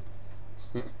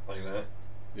 Like that.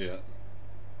 Yeah.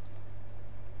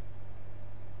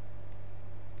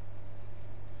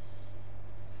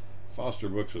 Foster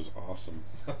Brooks was awesome.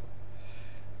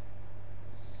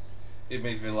 It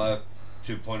makes me laugh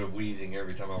to the point of wheezing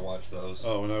every time I watch those.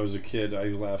 Oh, when I was a kid, I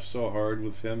laughed so hard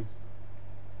with him.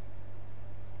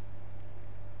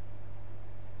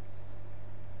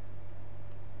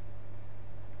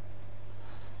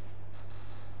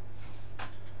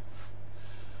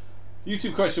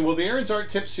 YouTube question: will the Aaron's Art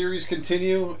Tips series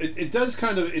continue? It does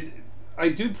kind of. I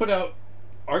do put out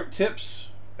art tips,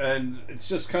 and it's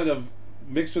just kind of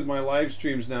mixed with my live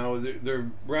streams now.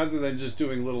 They're rather than just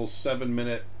doing little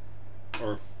 7-minute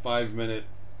or 5-minute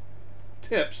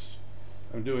tips,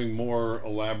 I'm doing more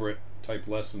elaborate type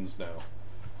lessons now.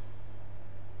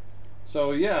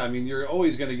 So yeah, I mean, you're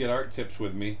always going to get art tips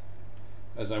with me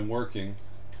as I'm working.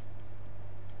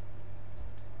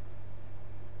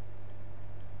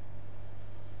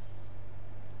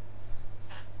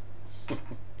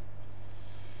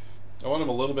 I want him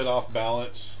a little bit off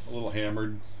balance, a little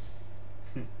hammered.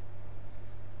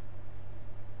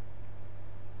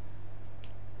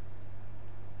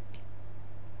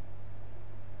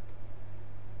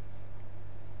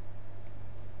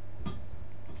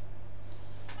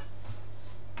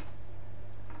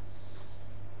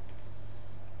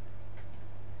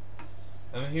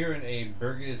 I'm hearing a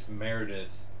Burgess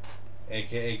Meredith,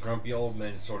 aka Grumpy Old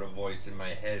Man sort of voice in my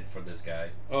head for this guy.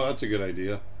 Oh, that's a good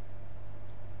idea.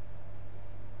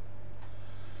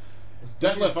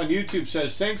 Detlef on YouTube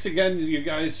says, thanks again, you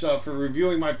guys, for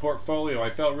reviewing my portfolio. I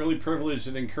felt really privileged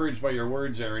and encouraged by your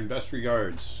words, Aaron. Best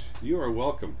regards. You are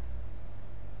welcome.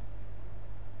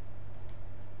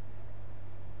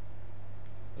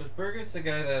 Was Burgess the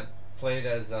guy that played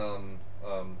as,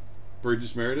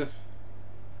 Burgess Meredith?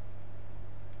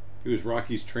 He was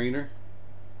Rocky's trainer.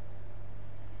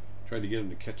 Tried to get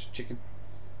him to catch chicken.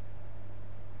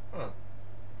 Huh.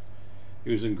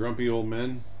 He was in Grumpy Old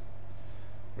Men,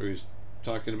 where he was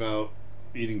talking about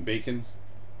eating bacon.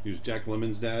 He was Jack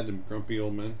Lemon's dad in Grumpy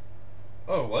Old Men.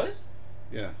 Oh, it was?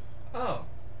 Yeah. Oh.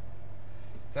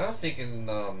 I was thinking,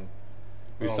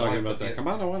 he was talking about that. Come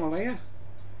on, I want to lay ya.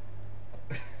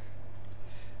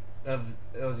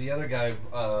 The other guy,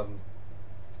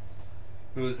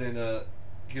 who was in,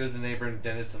 he was the neighbor in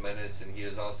Dennis the Menace, and he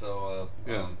was also,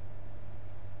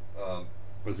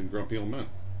 was in Grumpy Old Men.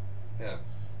 Yeah.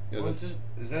 Yeah, What's his,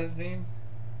 is that his name?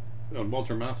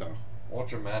 Walter Matthau.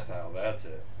 Walter Matthau, that's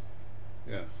it.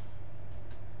 Yeah.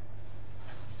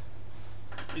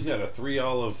 He's got a 3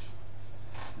 olive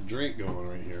drink going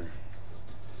right here.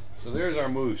 So there's our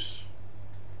moose.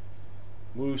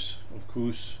 Moose of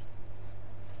course.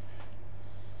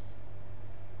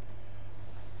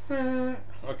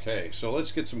 Okay, so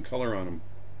let's get some color on him.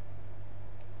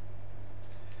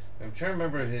 I'm trying to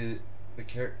remember the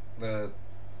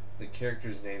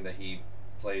character's name that he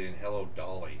played in Hello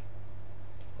Dolly.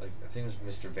 Like, I think it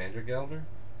was Mr. Vandergelder?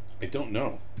 I don't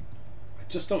know. I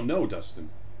just don't know,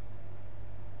 Dustin.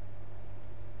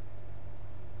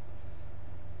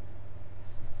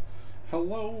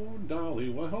 Hello, Dolly.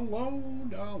 Well, hello,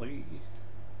 Dolly.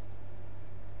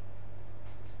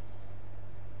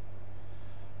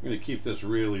 I'm going to keep this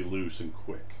really loose and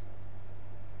quick.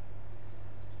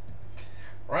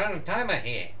 We're on a timer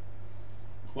here.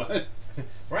 What?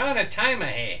 We're on a timer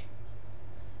here.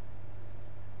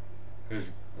 Cause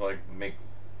like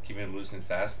keep it loose and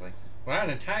fast. Like, we're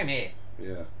on a time here.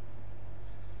 Yeah.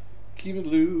 Keep it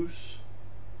loose.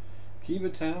 Keep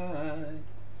it tight.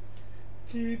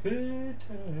 Keep it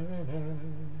tight.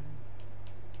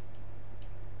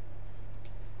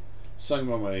 Sung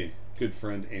by my good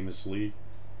friend Amos Lee.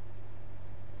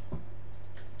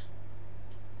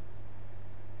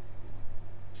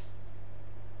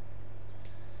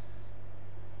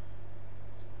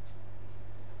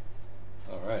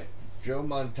 Joe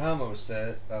Montano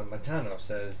says,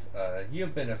 you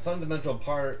have been a fundamental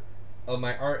part of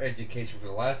my art education for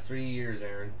the last 3 years,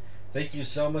 Aaron. Thank you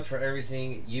so much for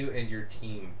everything you and your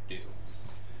team do.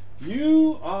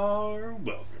 You are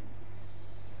welcome.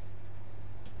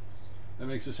 That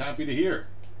makes us happy to hear.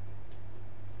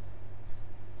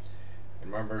 And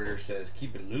my murder says,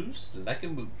 keep it loose like a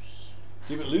moose.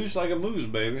 Keep it loose like a moose,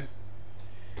 baby.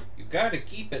 You gotta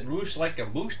keep it loose like a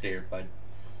moose there, bud.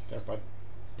 There, bud.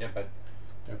 Yeah, bud.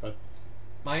 There, bud.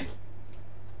 Mine?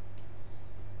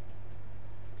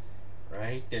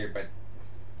 Right there, bud.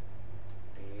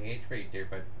 It's right there,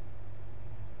 bud.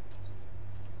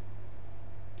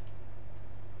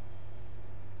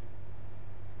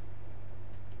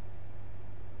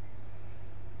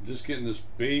 Just getting this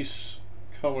base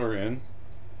color in.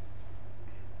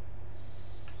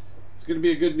 It's going to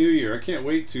be a good new year. I can't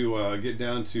wait to get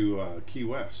down to Key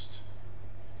West.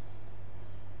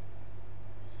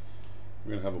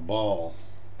 We're going to have a ball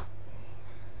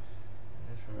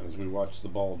as we watch the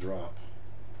ball drop.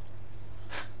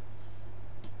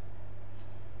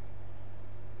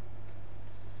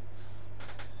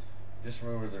 Just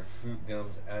remember their fruit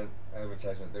gums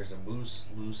advertisement. There's a moose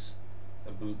loose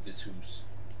about this hoose.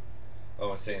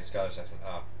 Oh, I'm saying Scottish accent.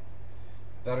 Ah.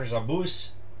 There's a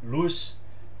moose loose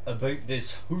about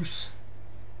this hoose.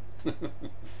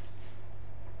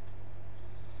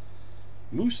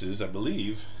 Mooses, I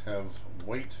believe, have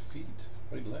white feet,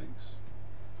 white legs.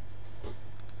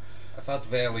 I felt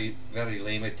very, very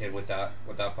limited with that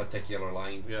particular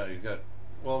line. Yeah, you got,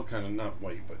 well, kind of not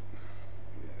white, but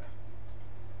yeah.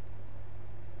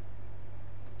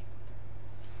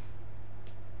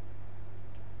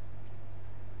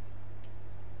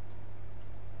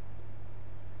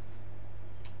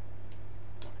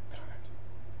 Doggone it.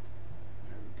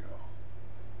 There we go.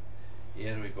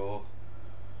 Here we go.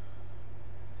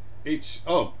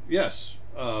 Oh, yes.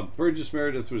 Burgess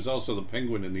Meredith was also the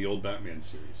Penguin in the old Batman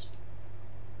series.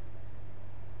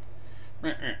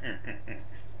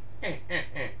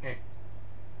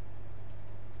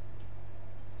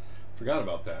 Forgot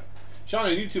about that. Sean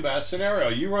on YouTube asks, scenario,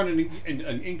 you run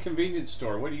an inconvenience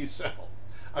store. What do you sell?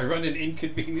 I run an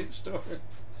inconvenience store?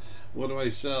 What do I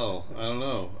sell? I don't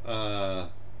know.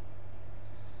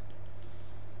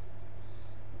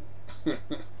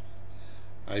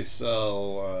 I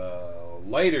sell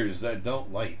lighters that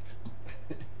don't light.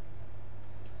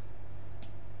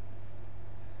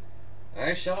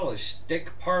 I sell a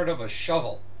stick part of a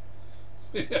shovel.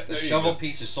 Yeah, The shovel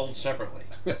piece is sold separately.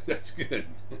 That's good.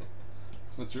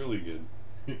 That's really good.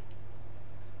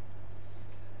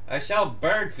 I sell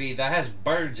bird feed that has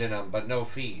birds in them but no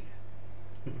feed.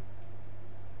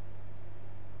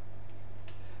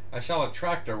 I sell a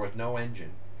tractor with no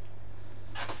engine.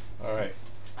 All right.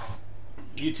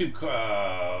 YouTube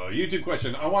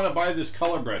question. I want to buy this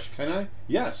color brush. Can I?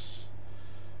 Yes.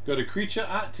 Go to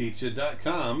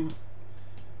creatureartteacher.com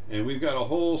and we've got a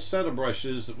whole set of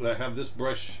brushes that have this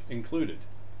brush included.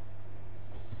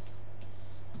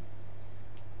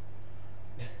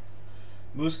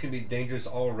 Moose can be dangerous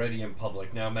already in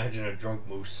public. Now imagine a drunk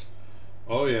moose.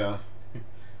 Oh yeah.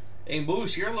 Hey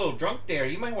Moose, you're a little drunk there.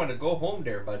 You might want to go home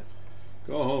there, bud.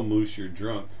 Go home, Moose. You're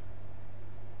drunk.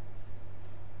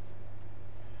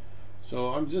 So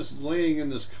I'm just laying in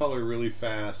this color really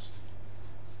fast.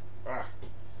 Ah,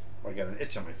 I got an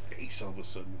itch on my face all of a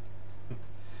sudden.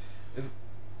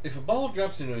 If a ball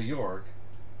drops in New York,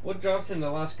 what drops in the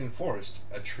Alaskan forest?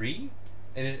 A tree?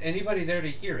 And is anybody there to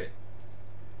hear it?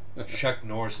 Chuck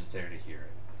Norris is there to hear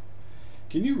it.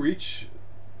 Can you reach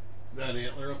that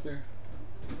antler up there?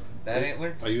 That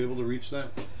antler? Are you able to reach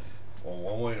that? Well,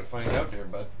 one way to find out there,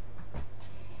 bud.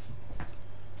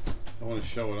 I want to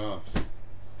show it off.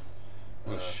 I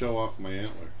want to show off my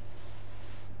antler.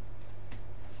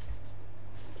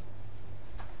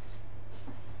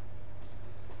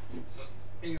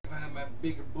 If I have my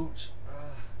bigger boots.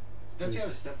 Don't you have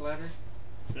a step ladder?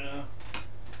 Yeah.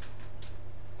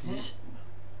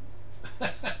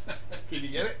 Can you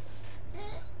get it?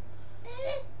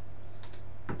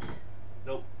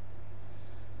 Nope.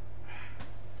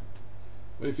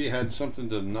 What if you had something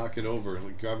to knock it over,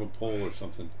 like grab a pole or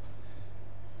something?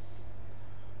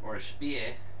 Or a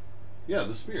spear. Yeah,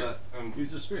 the spear.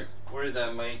 Use the spear. Where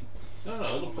that might... No,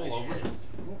 it'll pull over. It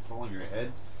won't fall on your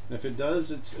head. And if it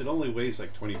does, it only weighs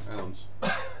like 20 pounds.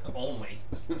 Only.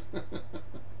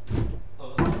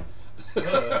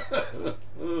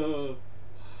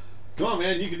 Come on,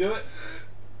 man, you can do it.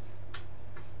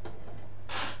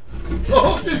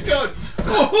 Oh, good God!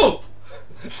 Oh!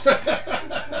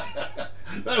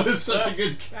 That was such a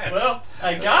good catch. Well,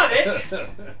 I got it.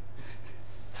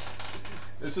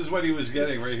 This is what he was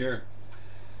getting right here.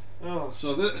 Oh,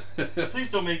 So this. please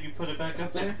don't make me put it back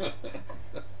up there.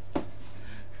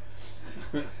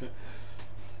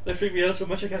 That freaked me out so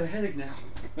much I got a headache now.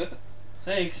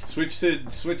 Thanks. Switch to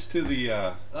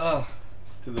the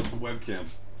webcam,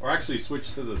 or actually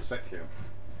switch to the set cam.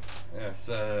 Yeah,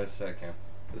 set cam.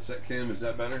 The set cam, is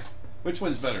that better? Which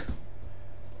one's better?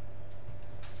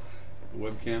 The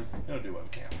webcam? Don't do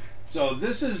webcam. So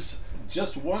this is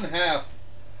just 1/2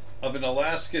 of an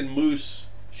Alaskan moose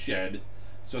shed.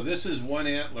 So this is one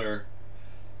antler,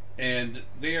 and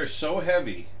they are so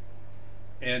heavy.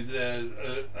 And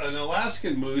an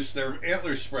Alaskan moose, their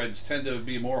antler spreads tend to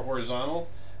be more horizontal.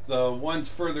 The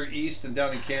ones further east and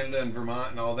down in Canada and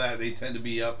Vermont and all that, they tend to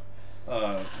be up.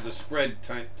 The spread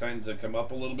tends to come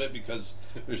up a little bit because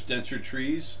there's denser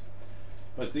trees.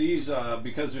 But these,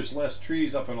 because there's less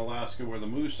trees up in Alaska where the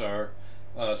moose are,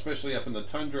 especially up in the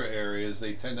tundra areas,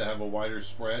 they tend to have a wider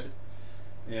spread.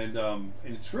 And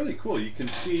it's really cool. You can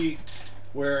see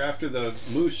where after the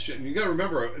moose, you got to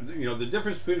remember, the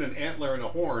difference between an antler and a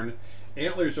horn.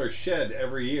 Antlers are shed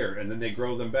every year, and then they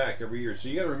grow them back every year. So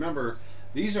you got to remember,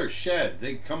 these are shed.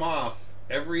 They come off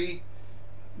every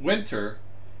winter,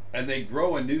 and they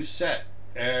grow a new set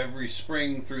every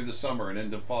spring through the summer and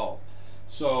into fall.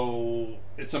 So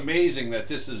it's amazing that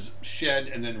this is shed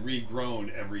and then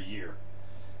regrown every year.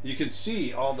 You can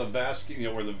see all the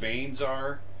where the veins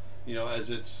are, as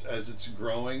it's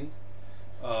growing.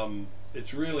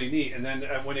 It's really neat. And then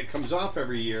when it comes off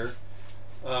every year,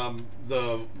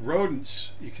 the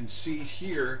rodents, you can see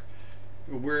here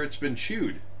where it's been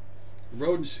chewed.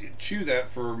 Rodents chew that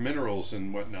for minerals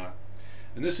and whatnot.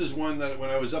 And this is one that when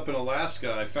I was up in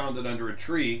Alaska, I found it under a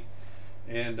tree,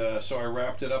 and so I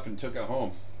wrapped it up and took it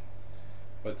home.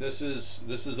 But this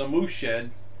is a moose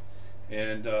shed,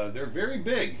 and they're very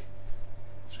big.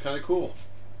 It's kind of cool.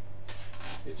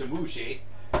 It's a moose, eh?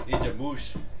 It's a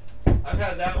moose. I've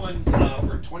had that one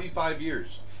for 25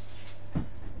 years.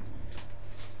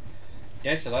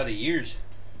 Yeah, it's a lot of years.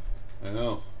 I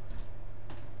know.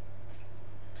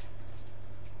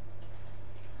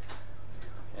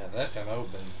 Yeah, that time I would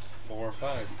have been 4 or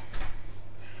 5.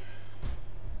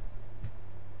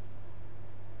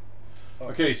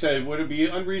 Okay, so would it be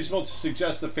unreasonable to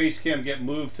suggest the face cam get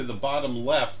moved to the bottom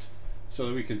left so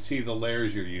that we can see the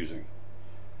layers you're using?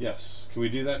 Yes. Can we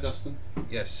do that, Dustin?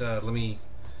 Yes, let me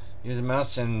use the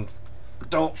mouse and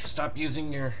don't stop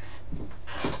using your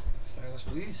stylus,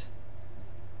 please.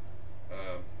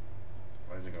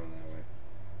 Why is it going that way?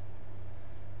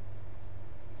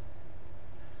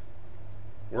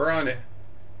 We're on it.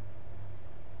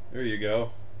 There you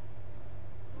go.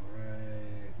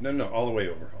 Right. No, all the way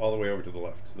over. All the way over to the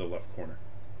left corner.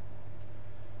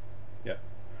 Yep.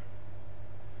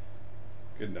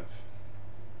 Good enough.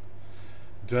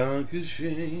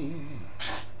 Dankeschön.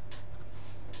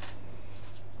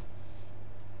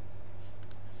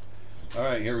 All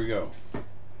right, here we go.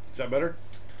 Is that better?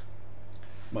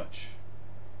 Much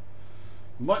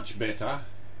better.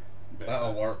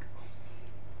 That'll work.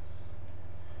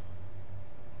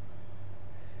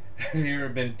 Have you ever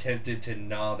been tempted to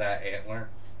gnaw that antler?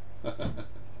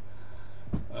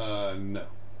 No.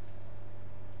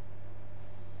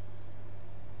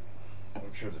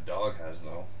 I'm sure the dog has,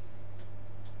 though.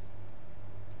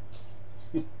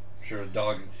 I'm sure a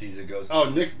dog sees it goes. Oh,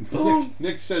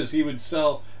 Nick says he would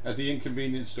sell at the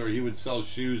inconvenience store. He would sell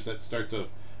shoes that start to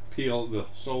peel. The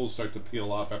soles start to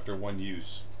peel off after one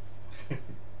use.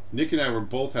 Nick and I were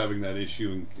both having that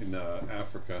issue in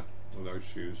Africa with our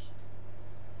shoes.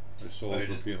 Our soles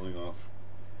were peeling off.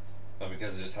 Oh,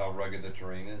 because of just how rugged the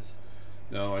terrain is?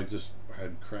 No, I just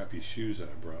had crappy shoes that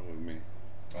I brought with me.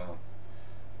 Oh.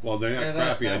 Well, they're not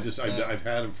crappy. I've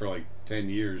had them for like 10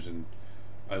 years, and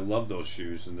I love those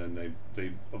shoes. And then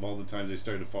they of all the times they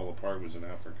started to fall apart was in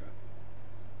Africa.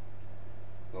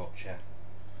 Oh, yeah.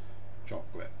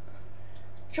 Chocolate.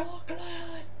 Chocolate!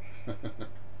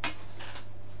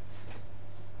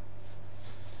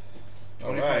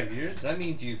 25 years? That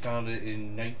means you found it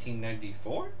in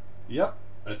 1994? Yep,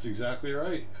 that's exactly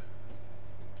right.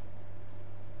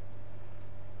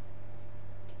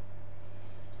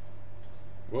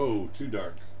 Whoa, too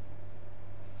dark.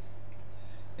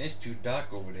 It's too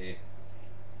dark over there.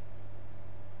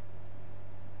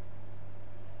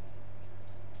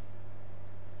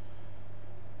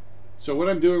 So what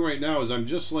I'm doing right now is I'm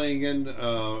just laying in,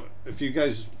 if you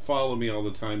guys follow me all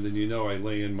the time, then you know I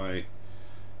lay in my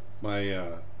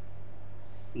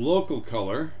local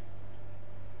color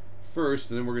first,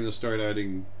 and then we're going to start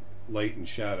adding light and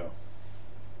shadow.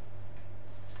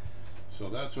 So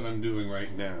that's what I'm doing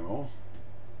right now.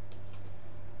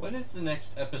 When is the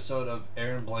next episode of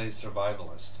Aaron Blaise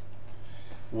Survivalist?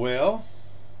 Well,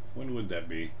 when would that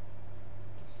be?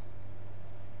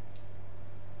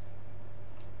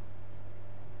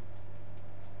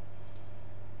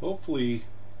 hopefully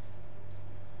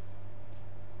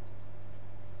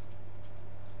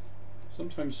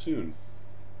sometime soon.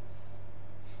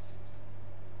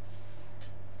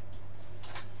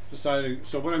 Deciding.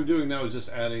 So what I'm doing now is just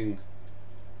adding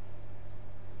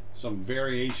some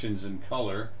variations in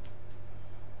color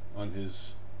on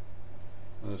his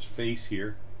face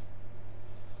here.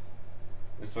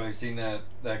 It's funny seeing that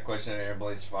question at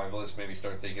Blaise Survivalist made me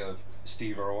start thinking of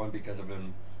Steve Irwin because I've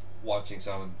been watching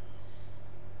some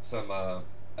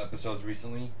episodes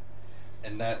recently,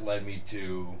 and that led me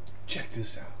to check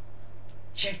this out.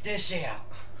 Check this out.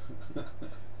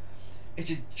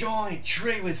 It's a giant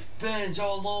tree with ferns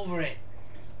all over it.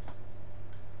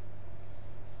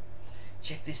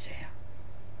 Check this out.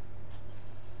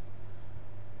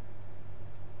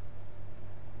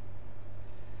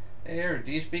 Hey, Aaron,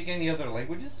 do you speak any other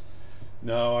languages?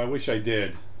 No, I wish I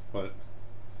did, but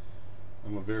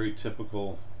I'm a very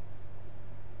typical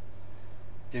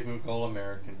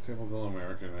American. Typical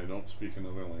American. I don't speak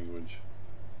another language.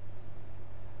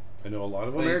 I know a lot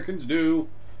of Americans do.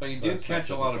 But you do catch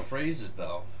a lot of phrases,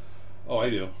 though. Oh, I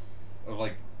do. Of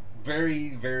like very,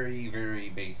 very, very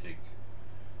basic.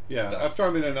 Yeah, stuff. after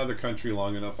I'm in another country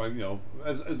long enough, I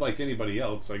as like anybody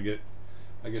else, I get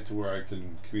to where I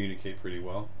can communicate pretty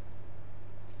well.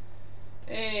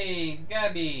 Hey,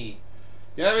 Gabby.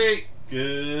 Gabby.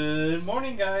 Good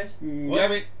morning, guys.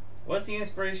 Gabby. What's the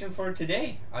inspiration for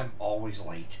today? I'm always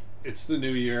late. It's the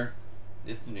new year.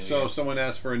 It's the new year. So someone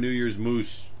asked for a New Year's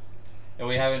moose. And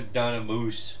we haven't done a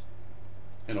moose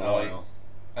in a while.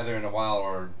 Either in a while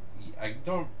or I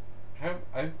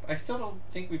still don't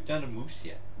think we've done a moose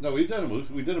yet. No, we've done a moose.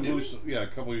 We did a moose. Yeah, a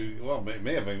couple. Well,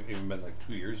 may have even been like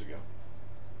 2 years ago.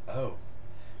 Oh,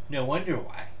 no wonder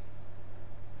why.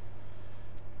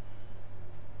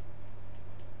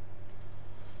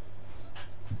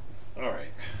 All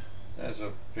right. That's what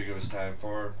I figured it was time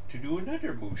to do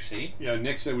another moose, eh? Yeah,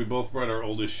 Nick said we both brought our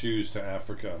oldest shoes to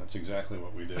Africa. That's exactly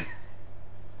what we did.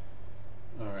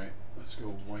 All right, let's go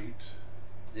white.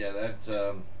 Yeah, that's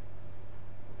a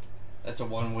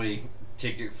one-way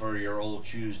ticket for your old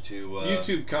shoes to...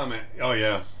 YouTube comment. Oh,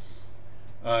 yeah.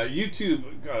 YouTube,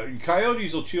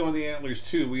 coyotes will chew on the antlers,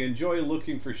 too. We enjoy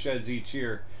looking for sheds each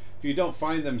year. If you don't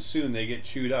find them soon, they get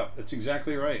chewed up. That's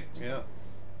exactly right. Yeah.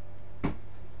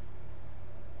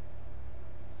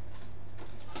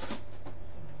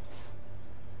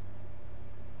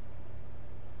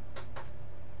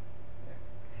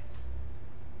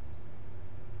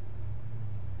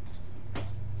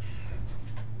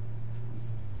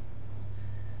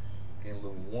 Getting a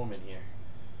little warm in here.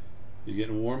 You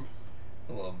getting warm?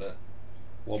 A little bit.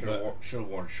 Should have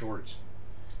worn shorts.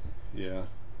 Yeah.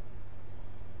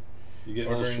 You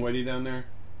getting a little sweaty down there?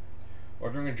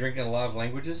 Ordering and drinking a lot of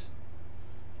languages?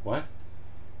 What?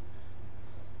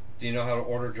 Do you know how to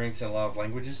order drinks in a lot of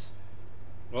languages?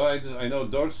 Well, I know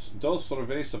dos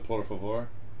cerveza, por favor.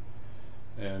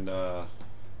 And,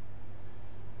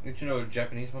 Didn't you know a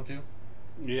Japanese one too?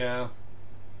 Yeah.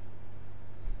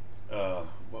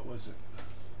 What was it?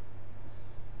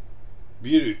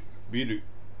 Biru. Biru.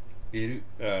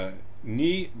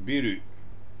 Ni biru.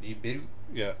 Ni biru?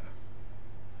 Yeah.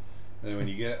 And then when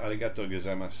you get arigato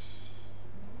gozaimasu.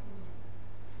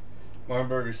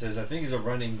 Marburger says, I think it's a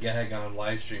running gag on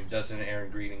live stream, Dustin and Aaron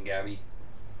greeting Gabby.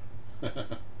 How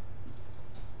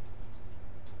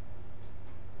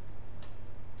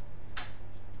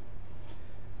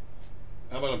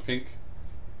about a pink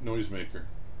noisemaker?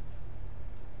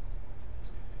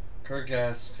 Kirk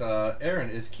asks,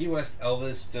 Aaron, is Key West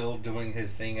Elvis still doing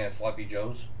his thing at Sloppy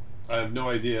Joe's? I have no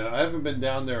idea. I haven't been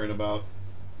down there in about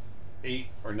 8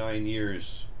 or 9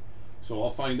 years. So I'll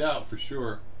find out for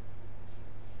sure.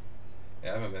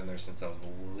 Yeah, I haven't been there since I was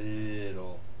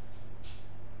little.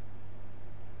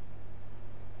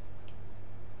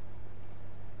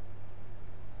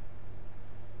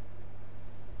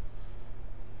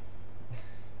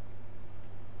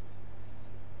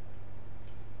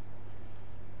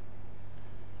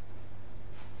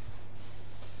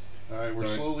 Alright, we're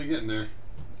slowly getting there.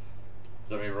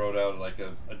 Somebody wrote out like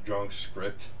a drunk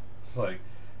script. Like,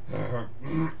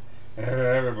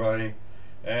 everybody,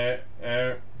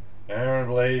 Aaron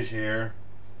Blaise here.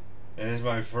 And it's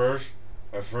my first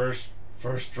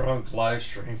drunk live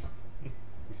stream.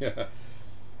 Yeah.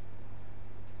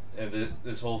 And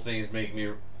this whole thing is making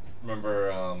me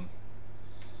remember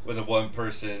when the one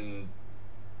person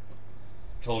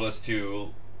told us to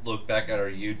look back at our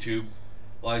YouTube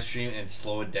live stream and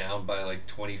slow it down by like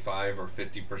 25 or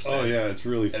 50%. Oh yeah, it's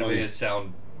really funny. And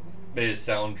made it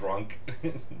sound drunk.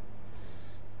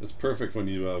 It's perfect when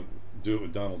you do it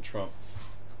with Donald Trump.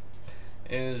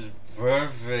 It's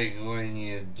perfect when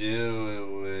you do it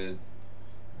with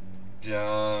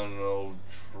Donald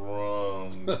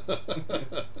Trump.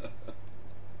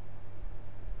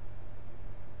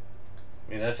 I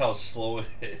mean, that's how slow it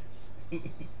is.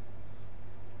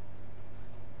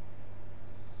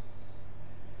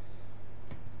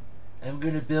 I'm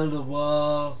gonna build a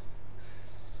wall.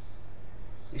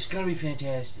 It's gonna be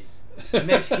fantastic. The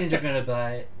Mexicans are gonna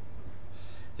buy it.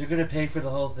 They're gonna pay for the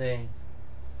whole thing.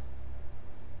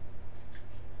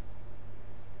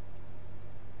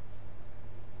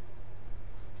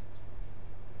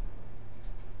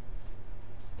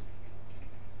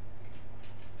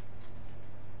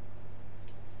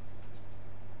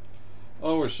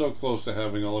 Oh, we're so close to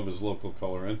having all of his local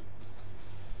color in.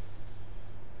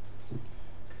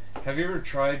 Have you ever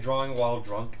tried drawing while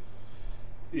drunk?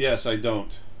 Yes, I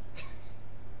don't.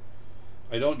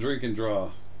 I don't drink and draw.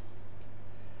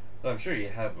 I'm sure you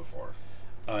have before.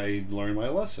 I learned my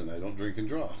lesson. I don't drink and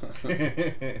draw.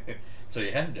 So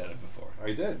you have done it before.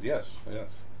 I did, yes, yes.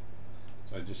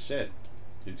 So I just said.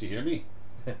 Did you hear me?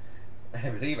 I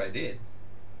believe I did.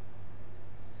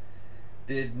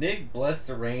 Did Nick bless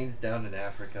the rains down in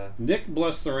Africa? Nick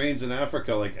blessed the rains in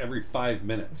Africa like every 5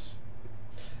 minutes.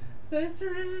 Bless the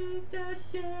rains down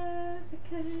in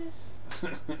Africa.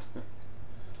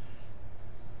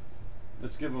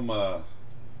 Let's give him a...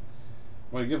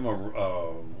 Want to give him a...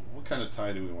 what kind of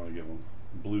tie do we want to give him?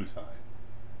 Blue tie.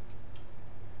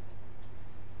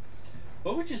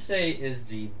 What would you say is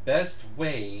the best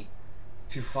way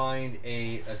to find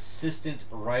a assistant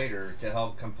writer to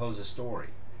help compose a story?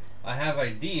 I have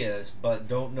ideas, but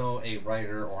don't know a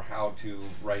writer or how to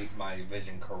write my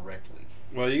vision correctly.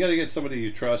 Well, you got to get somebody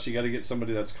you trust. You got to get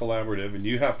somebody that's collaborative, and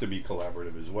you have to be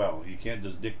collaborative as well. You can't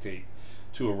just dictate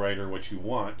to a writer what you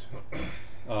want.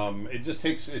 It just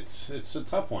takes... It's a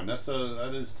tough one.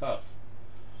 That is tough.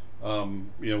 You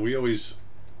know, we always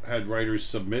had writers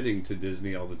submitting to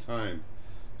Disney all the time,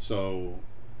 so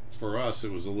for us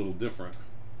it was a little different.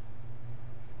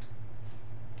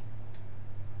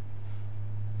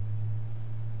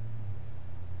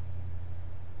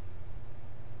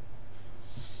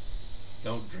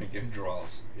 Don't drink and draw.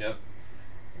 Yep.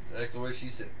 That's what she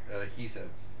said. He said.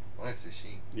 Well, I said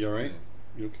she. You all right?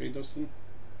 You okay, Dustin?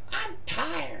 I'm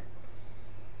tired.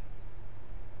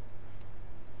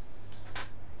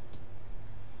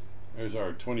 There's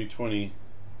our 2020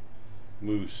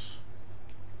 moose.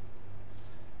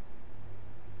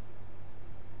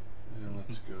 And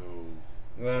let's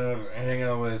go. Hang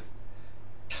out with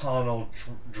Donald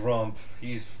Trump.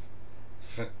 He's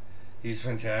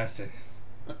fantastic.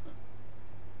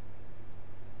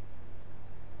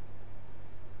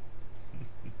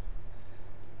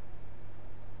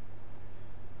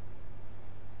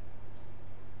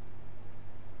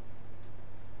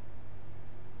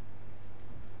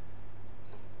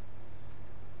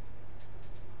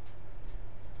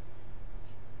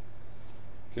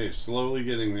 Okay, slowly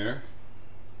getting there.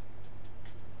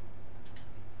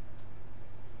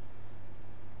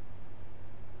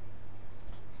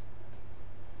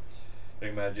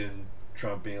 Imagine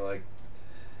Trump being like,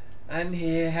 "I'm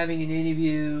here having an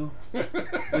interview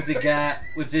with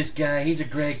this guy. He's a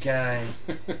great guy.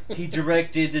 He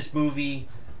directed this movie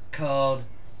called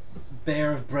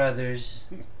Bear of Brothers."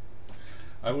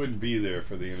 I wouldn't be there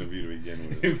for the interview to begin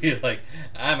with. He'd be like,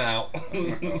 "I'm out."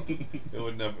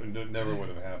 It never would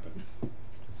have happened.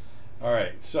 All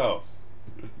right, so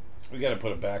we got to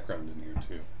put a background in here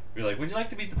too. Be like, "Would you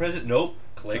like to meet the president?" Nope.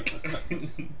 Click.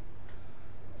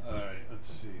 All right, let's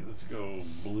see. Let's go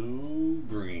blue,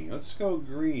 green. Let's go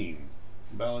green.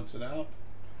 Balance it out.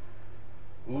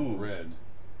 Ooh, red.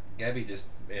 Gabby just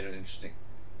made an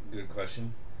good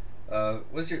question.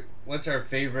 What's our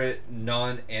favorite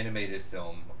non-animated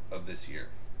film of this year?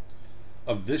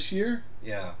 Of this year?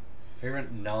 Yeah,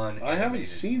 favorite non-animated. I haven't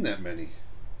seen that many.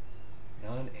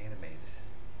 Non-animated.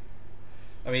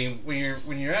 I mean,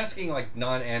 when you're asking like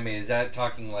non-animated, is that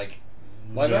talking like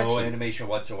Live no action. animation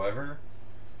whatsoever?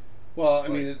 Well, I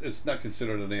mean, it's not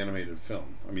considered an animated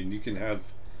film. I mean, you can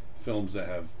have films that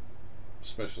have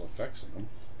special effects in them.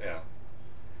 Yeah.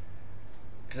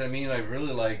 Because I mean, I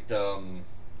really liked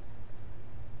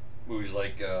movies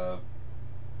like the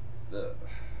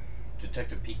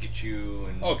Detective Pikachu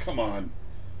and. Oh, come on!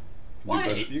 Why?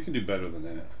 You can do better than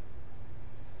that.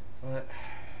 What?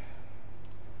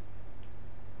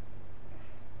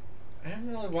 I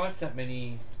haven't really watched that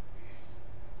many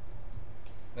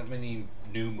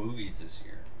new movies this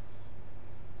year.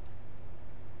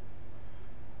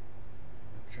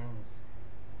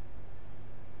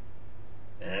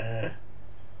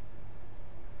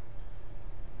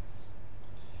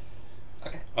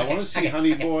 I want want to see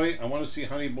Honey Boy. I want to see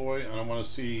Honey Boy, and I want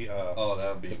to see oh,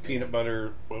 that would be the good. peanut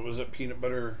butter. What was it? Peanut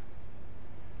butter.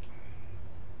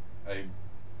 I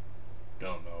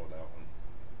don't know that one.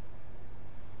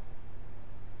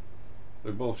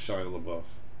 They're both Shia LaBeouf.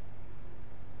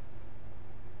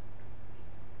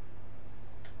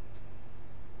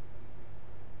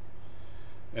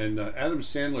 And Adam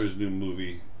Sandler's new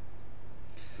movie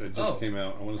that just came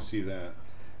out. I want to see that.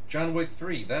 John Wick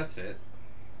 3, that's it.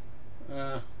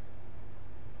 I'm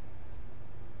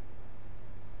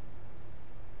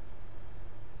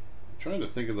trying to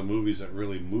think of the movies that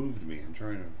really moved me. I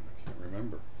can't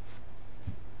remember.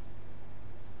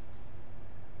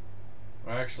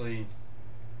 Well, actually,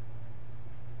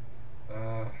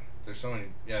 there's so many.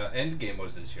 Yeah, Endgame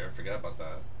was this year. I forgot about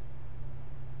that.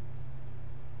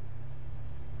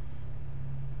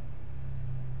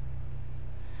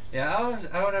 Yeah,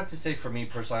 I would have to say, for me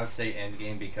personally, I would say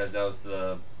Endgame, because that was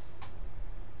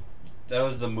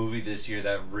the movie this year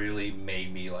that really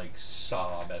made me like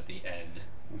sob at the end.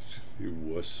 You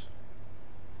wuss.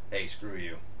 Hey, screw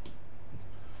you.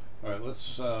 All right,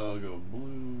 let's go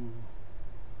blue.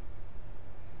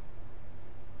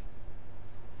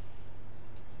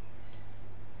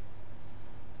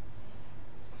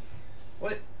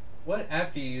 What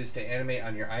app do you use to animate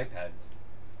on your iPad?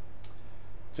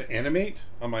 To animate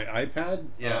on my iPad?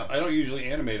 Yeah. I don't usually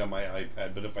animate on my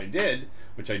iPad, but if I did,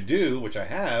 which I do, which I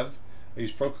have, I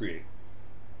use Procreate.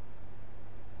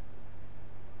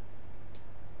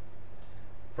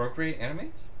 Procreate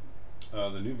animates?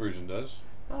 The new version does.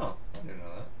 Oh, I didn't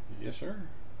know that. Yes, sir.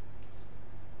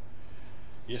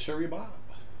 Yes, sir, Bob.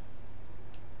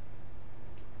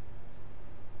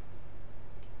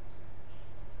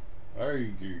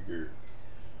 Arr-gr-gr.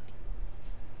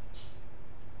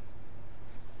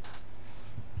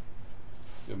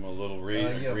 Give him a little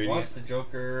rating. Watched the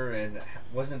Joker, and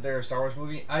wasn't there a Star Wars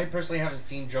movie? I personally haven't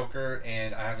seen Joker,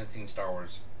 and I haven't seen Star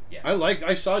Wars yet.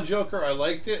 I saw Joker, I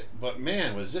liked it, but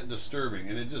man, was it disturbing,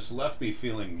 and it just left me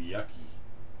feeling yucky.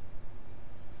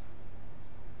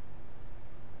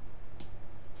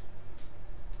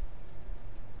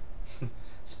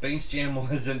 Space Jam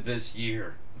wasn't this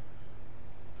year.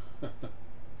 It'd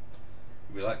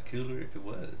be a lot cooler if it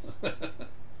was.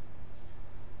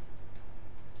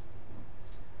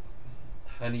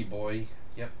 Honey Boy.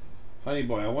 Yep. Honey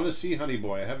Boy. I want to see Honey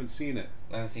Boy. I haven't seen it.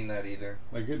 I haven't seen that either.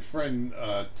 My good friend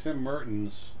Tim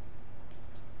Mertens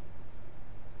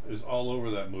is all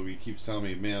over that movie. He keeps telling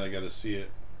me, man, I got to see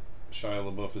it. Shia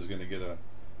LaBeouf is going to get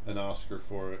an Oscar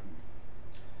for it.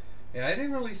 Yeah, I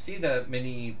didn't really see that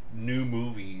many new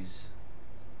movies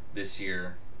this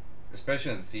year,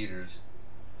 especially in the theaters.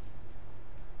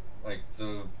 Like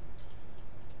the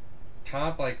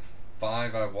top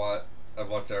 5 I've watched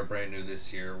that are brand new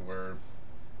this year were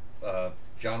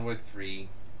John Wick 3,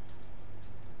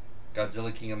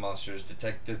 Godzilla King of Monsters,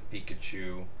 Detective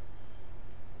Pikachu,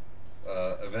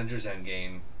 Avengers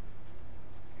Endgame,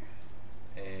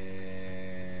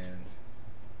 and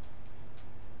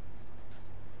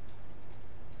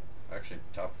actually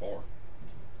top 4.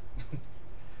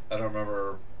 I don't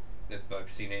remember if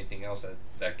I've seen anything else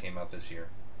that came out this year.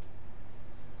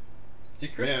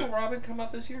 Did Crystal Robin come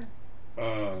out this year? I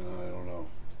don't know.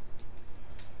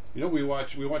 You know, we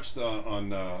watched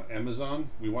on Amazon.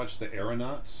 We watched The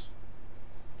Aeronauts.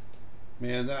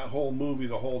 Man, that whole movie,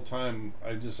 the whole time,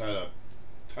 I just had a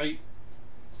tight,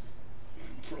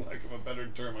 for lack of a better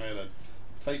term, I had a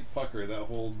tight pucker that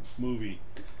whole movie.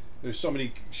 There's so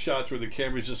many shots where the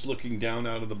camera's just looking down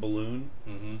out of the balloon.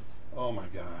 Mm-hmm. Oh my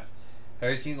God.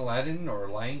 Have you seen Aladdin or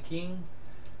Lion King?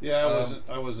 Yeah,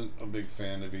 I wasn't a big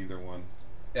fan of either one.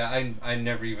 Yeah, I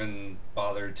never even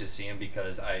bothered to see him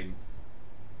because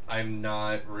I'm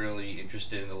not really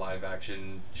interested in the live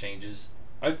action changes.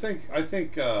 I think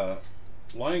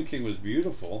Lion King was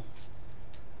beautiful.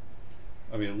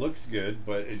 I mean, it looked good,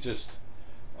 but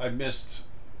I missed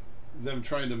them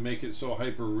trying to make it so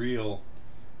hyper real.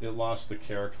 It lost the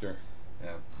character.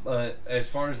 Yeah, but as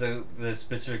far as the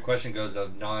specific question goes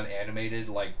of non-animated,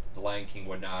 like the Lion King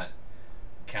would not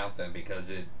count them because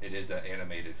it is an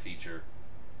animated feature.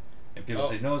 And people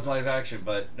say, no, it's live action,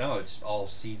 but no, it's all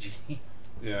CG.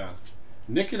 Yeah.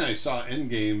 Nick and I saw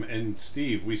Endgame, and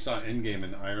Steve, we saw Endgame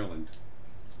in Ireland.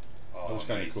 Oh, that was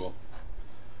kind of cool.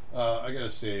 I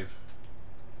gotta save.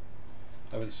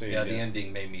 I haven't saved yet. Yeah, the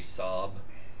ending made me sob.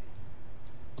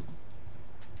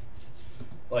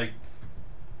 Like,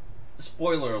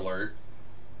 spoiler alert.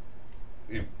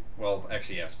 Well,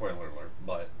 actually, yeah, spoiler alert.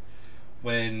 But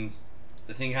when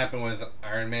the thing happened with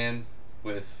Iron Man,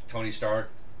 with Tony Stark,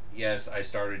 yes, I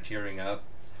started tearing up.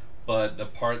 But the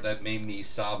part that made me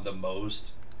sob the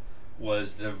most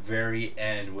was the very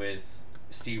end with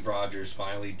Steve Rogers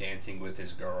finally dancing with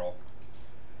his girl.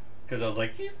 Because I was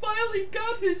like, he finally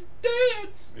got his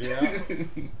dance. Yeah.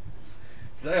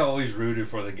 Because I always rooted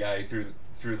for the guy throughout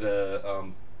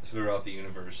the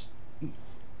universe.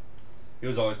 He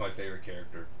was always my favorite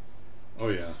character. Oh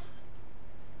yeah.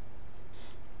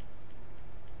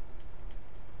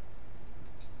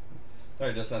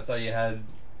 Sorry, Justin. I thought you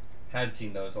had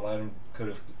seen those. Aladdin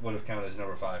would have counted as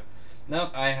number 5.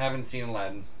 Nope, I haven't seen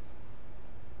Aladdin.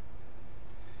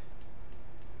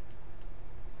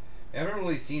 I haven't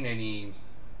really seen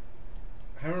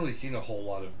a whole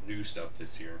lot of new stuff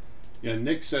this year. Yeah,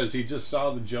 Nick says he just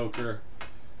saw the Joker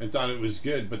and thought it was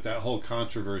good, but that whole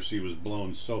controversy was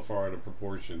blown so far out of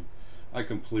proportion. I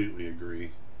completely agree.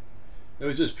 It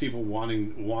was just people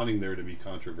wanting there to be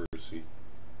controversy,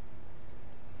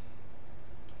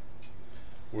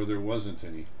 where there wasn't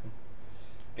any.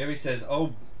 Gabby says,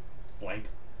 "Oh, blank,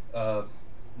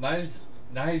 Knives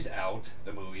Out,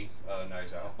 the movie,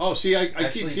 Knives Out." Oh, see, I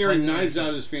keep hearing Knives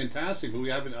pleasantly Out is fantastic, but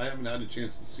I haven't had a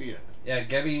chance to see it. Yeah,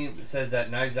 Gabby says that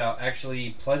Knives Out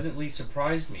actually pleasantly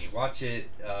surprised me. Watch it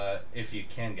if you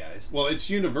can, guys. Well, it's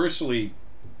universally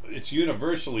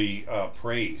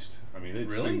praised. I mean,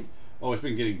 it's Really? it's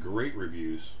been getting great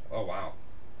reviews. Oh, wow.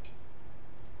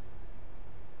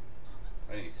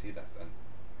 I didn't see that then.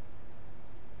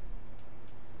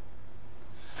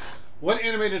 What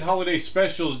animated holiday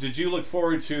specials did you look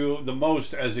forward to the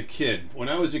most as a kid? When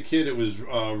I was a kid, it was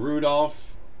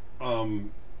Rudolph.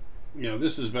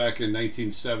 This is back in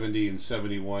 1970 and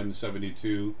 71,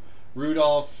 72.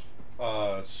 Rudolph,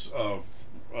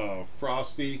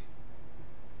 Frosty.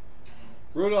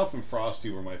 Rudolph and Frosty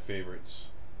were my favorites.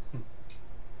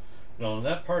 No,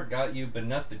 that part got you, but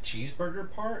not the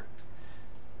cheeseburger part.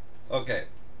 Okay,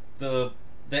 the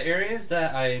areas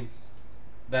that I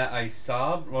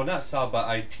sobbed, well, not sobbed, but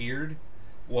I teared,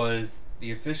 was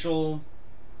the official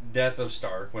death of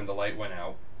Stark when the light went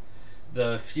out,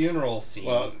 the funeral scene.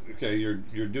 Well, okay, you're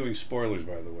doing spoilers,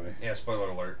 by the way. Yeah, spoiler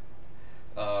alert.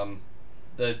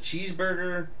 The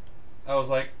cheeseburger, I was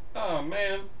like, oh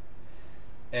man.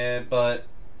 But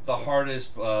the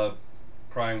hardest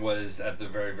crying was at the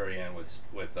very, very end with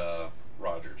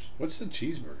Rogers. What's the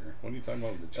cheeseburger? What are you talking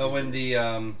about with the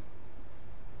cheeseburger?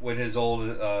 When his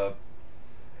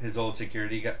old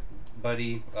security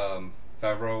buddy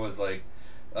Favreau was like,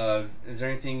 "Is there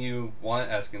anything you want?"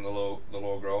 Asking the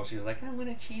little girl. She was like, "I want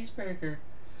a cheeseburger."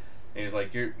 And he's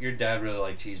like, "Your dad really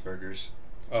liked cheeseburgers."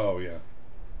 Oh yeah.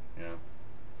 Yeah.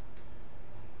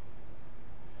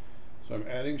 So I'm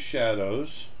adding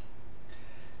shadows.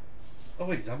 Oh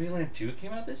wait, Zombieland 2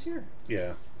 came out this year?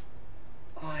 Yeah.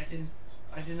 Oh, I didn't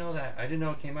know that. I didn't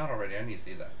know it came out already. I need to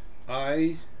see that.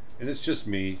 And it's just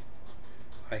me,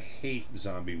 I hate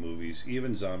zombie movies,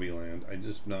 even Zombieland. I'm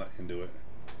just not into it.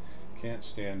 Can't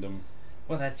stand them.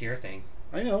 Well, that's your thing.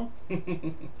 I know.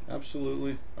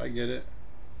 Absolutely. I get it.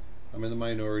 I'm in the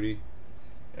minority.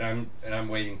 And I'm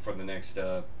waiting for the next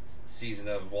season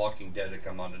of Walking Dead to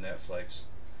come onto Netflix.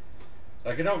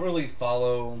 Like, I don't really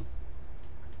follow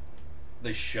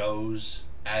the shows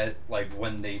at like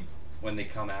when they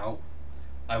come out.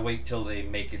 I wait till they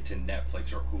make it to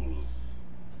Netflix or Hulu.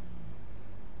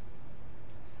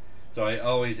 So I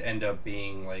always end up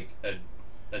being like a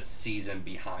season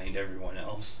behind everyone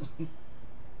else. There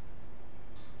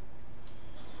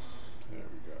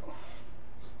we go.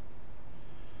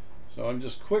 So I'm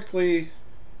just quickly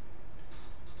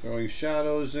throwing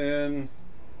shadows in.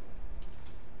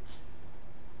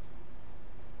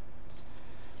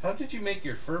 How did you make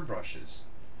your fur brushes?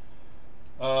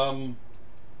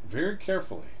 Very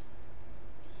carefully.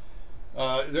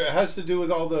 It has to do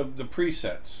with all the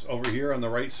presets over here on the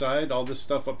right side. All this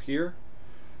stuff up here.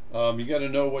 You got to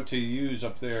know what to use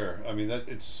up there. I mean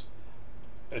that's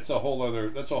a whole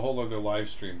other live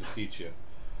stream to teach you.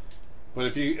 But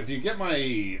if you get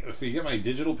my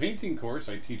digital painting course,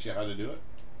 I teach you how to do it.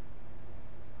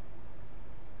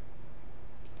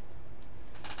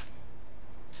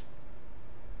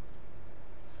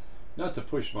 Not to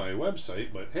push my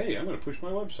website, but hey, I'm going to push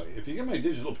my website. If you get my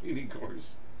digital painting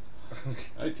course,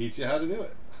 I teach you how to do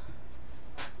it.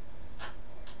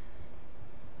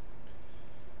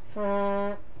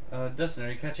 Dustin,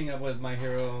 are you catching up with My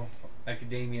Hero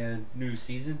Academia new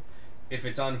season? If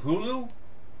it's on Hulu,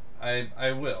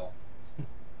 I will.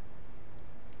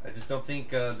 I just don't think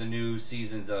the new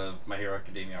seasons of My Hero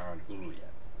Academia are on Hulu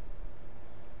yet.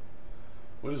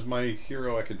 What is My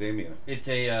Hero Academia? It's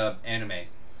a anime.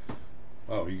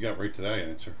 Oh, you got right to that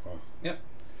answer. Wow. Yep.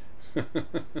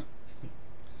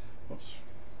 Whoops.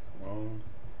 Wrong.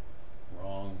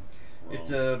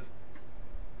 It's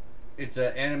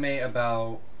a anime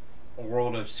about a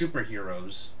world of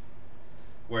superheroes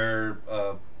where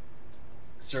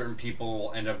certain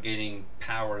people end up getting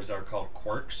powers that are called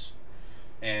quirks,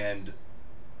 and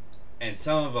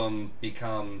some of them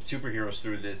become superheroes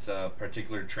through this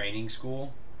particular training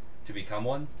school to become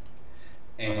one.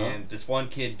 And this one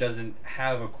kid doesn't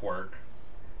have a quirk,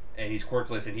 and he's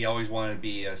quirkless, and he always wanted to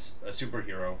be a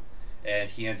superhero, and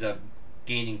he ends up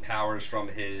gaining powers from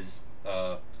his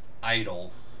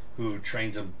idol, who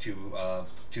trains him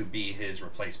to be his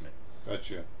replacement.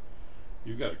 Gotcha.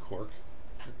 You got a quirk.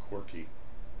 You're quirky.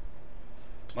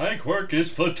 My quirk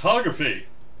is photography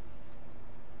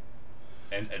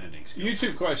and editing skills.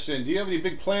 YouTube question: do you have any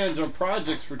big plans or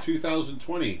projects for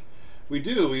 2020? We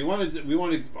do. We want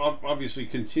to obviously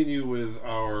continue with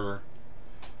our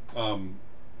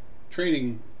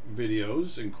training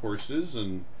videos and courses,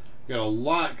 and we got a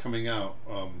lot coming out.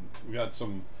 We got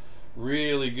some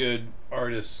really good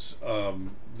artists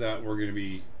that we're going to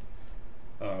be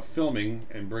filming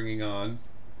and bringing on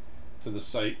to the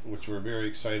site, which we're very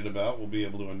excited about. We'll be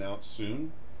able to announce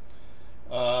soon.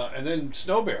 And then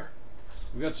Snow Bear.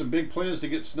 We got some big plans to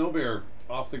get Snow Bear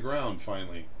off the ground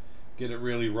finally, get it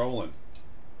really rolling.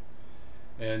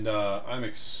 And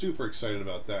I'm super excited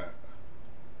about that.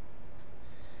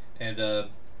 And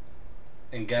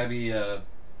Gabby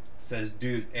says,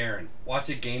 dude, Aaron, watch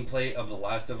a gameplay of The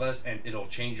Last of Us and it'll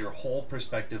change your whole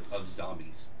perspective of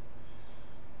zombies.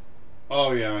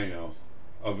 Oh yeah, I know.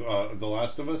 Of The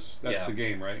Last of Us? That's the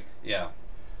game, right? Yeah.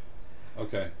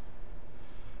 Okay.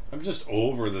 I'm just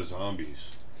over the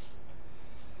zombies.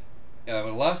 Yeah,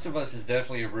 but The Last of Us is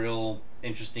definitely a real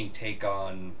interesting take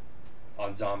on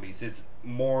zombies. It's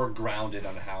more grounded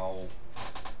on how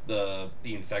the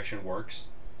infection works.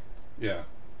 Yeah.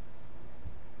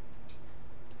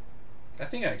 I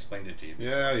think I explained it to you.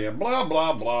 Yeah. Blah,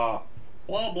 blah, blah.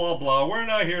 Blah, blah, blah. We're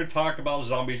not here to talk about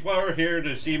zombies. We're here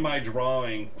to see my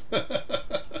drawing.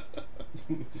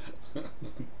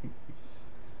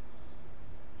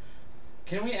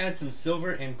 Can we add some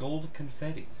silver and gold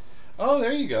confetti? Oh,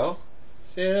 there you go.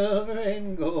 Silver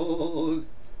and gold.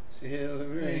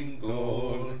 Silver and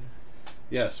gold.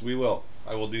 Yes, we will.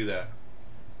 I will do that.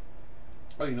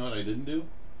 Oh, you know what I didn't do?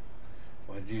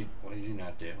 What did you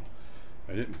not do?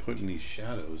 I didn't put any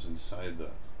shadows inside the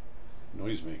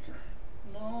noisemaker.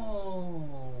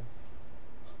 No.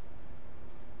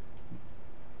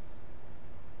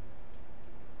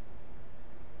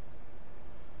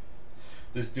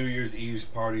 This New Year's Eve's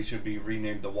party should be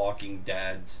renamed The Walking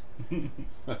Dads. How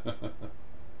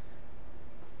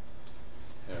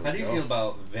do you feel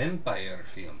about vampire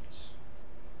films?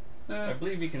 I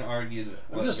believe you can argue that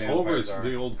I'm just over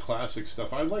the old classic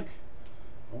stuff. I want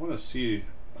to see.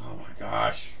 Oh my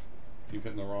gosh! Keep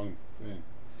hitting the wrong thing.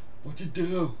 What'd you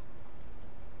do?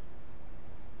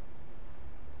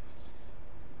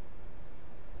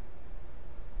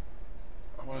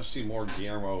 I want to see more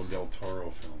Guillermo del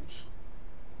Toro films.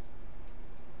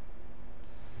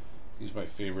 He's my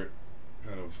favorite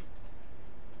kind of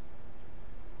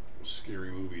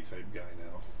scary movie type guy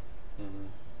now.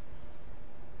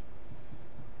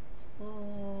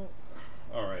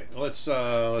 All right, let's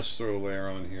throw a layer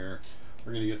on here.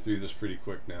 We're gonna get through this pretty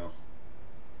quick now.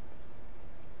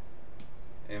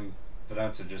 And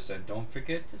Franza just said, "Don't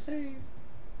forget to save."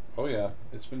 Oh yeah,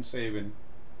 it's been saving.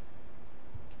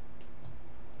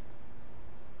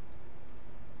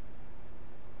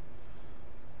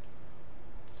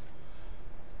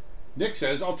 Nick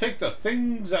says, "I'll take the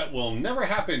things that will never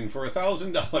happen for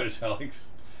 $1,000, Alex."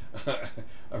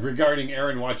 Regarding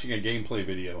Aaron watching a gameplay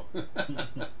video.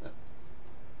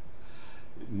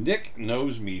 Nick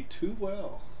knows me too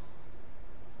well.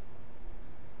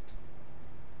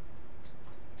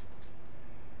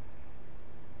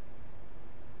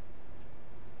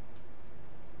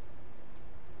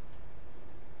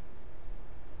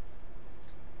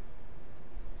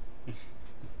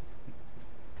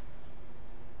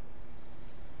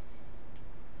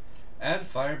 Add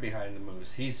fire behind the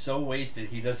moose. He's so wasted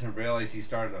he doesn't realize he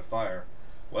started a fire.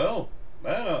 Well,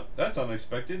 that's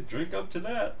unexpected. Drink up to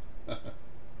that.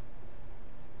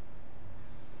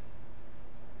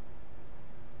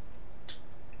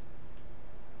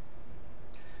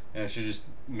 And I should just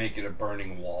make it a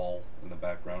burning wall in the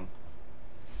background.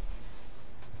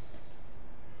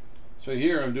 So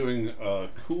here I'm doing a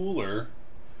cooler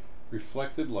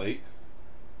reflected light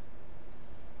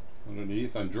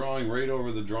underneath. I'm drawing right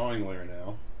over the drawing layer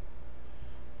now,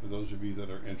 for those of you that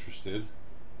are interested.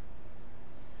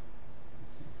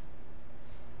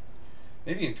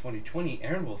 Maybe in 2020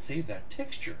 Aaron will save that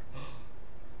texture.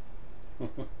 The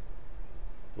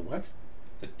what?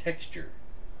 The texture.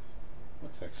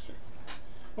 What texture?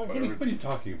 What are you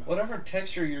talking about? Whatever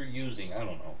texture you're using, I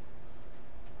don't know.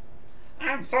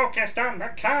 I'm focused on the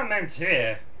comments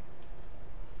here.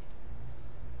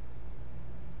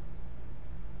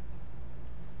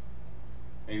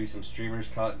 Maybe some streamers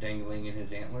caught dangling in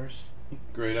his antlers.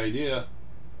 Great idea.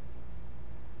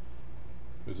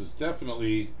 Because it's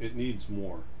definitely, it needs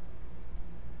more.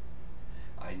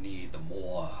 I need the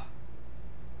more.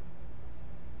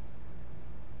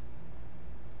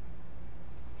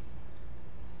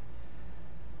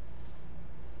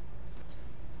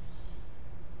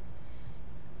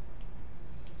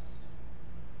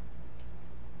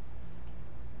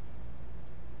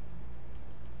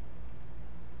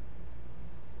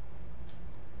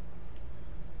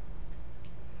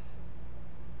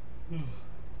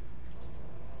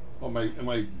 Oh, am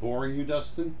I boring you,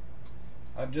 Dustin?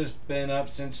 I've just been up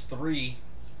since 3.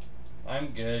 I'm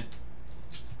good.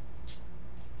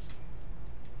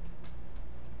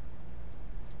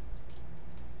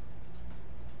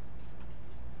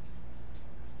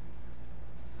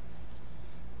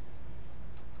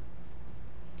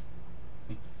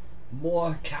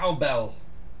 More cowbell.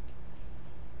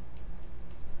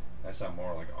 That sounds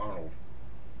more like Arnold.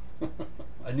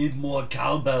 I need more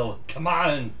cowbell. Come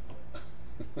on.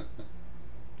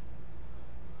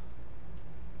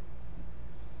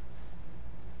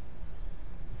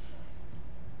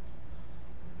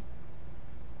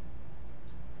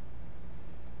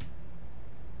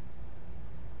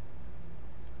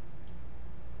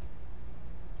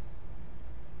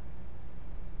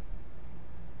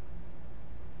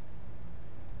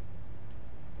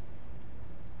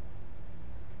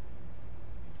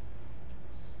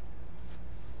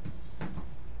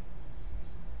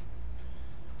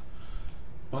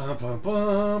 Bum, bum,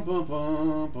 bum, bum,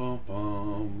 bum, bum,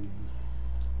 bum.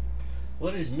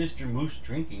 What is Mr. Moose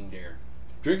drinking there?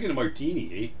 Drinking a martini,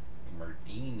 eh? A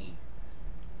martini.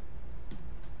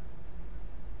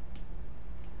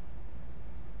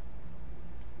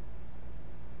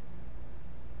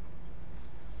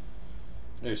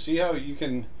 There, see how you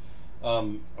can,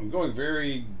 I'm going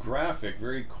very graphic,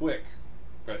 very quick.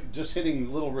 But just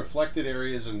hitting little reflected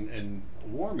areas and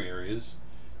warm areas,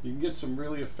 you can get some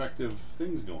really effective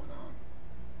things going on.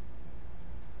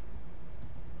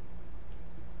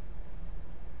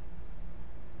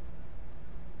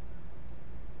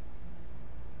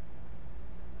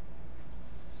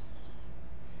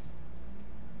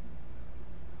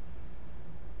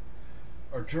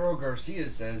 Arturo Garcia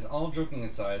says, all joking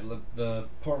aside, the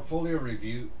portfolio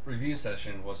review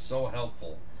session was so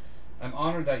helpful. I'm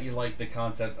honored that you liked the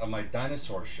concepts of my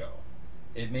dinosaur show.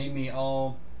 It made me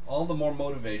all the more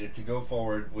motivated to go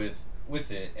forward with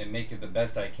it and make it the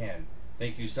best I can.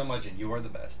 Thank you so much, and you are the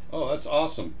best. Oh, that's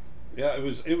awesome. Yeah, it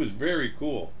was very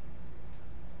cool.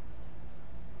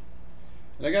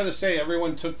 And I got to say,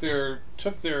 everyone took their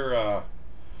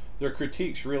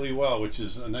critiques really well, which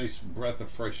is a nice breath of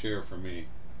fresh air for me.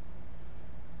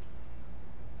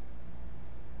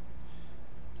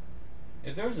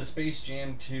 If there was a Space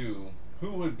Jam 2,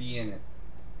 who would be in it?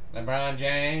 LeBron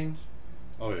James?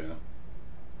 Oh yeah.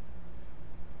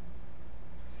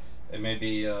 It may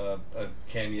be a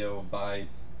cameo by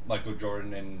Michael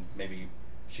Jordan and maybe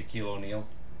Shaquille O'Neal.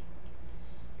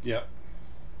 Yep.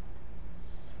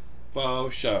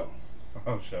 Faux show.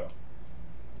 Oh, show.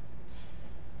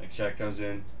 Like Shaq comes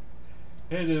in.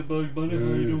 Hey there, Bugs Bunny.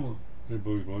 How you doing? Hey,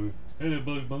 Bugs Bunny. Hey there,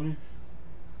 Bugs Bunny.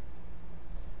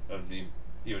 That would be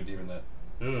even deeper than that.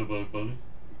 Hey there, Bugs Bunny.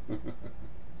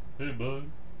 Hey, Bug.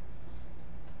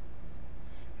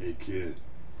 Hey, kid.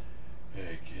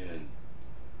 Hey, kid.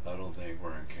 I don't think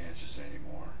we're in Kansas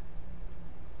anymore.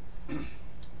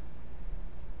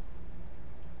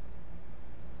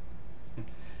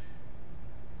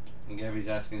 And Gabby's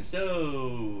asking,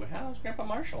 so, how's Grandpa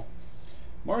Marshall?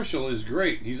 Marshall is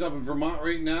great. He's up in Vermont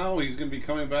right now. He's going to be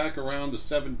coming back around the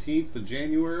 17th of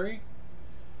January.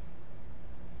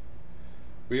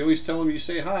 We always tell him you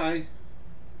say hi.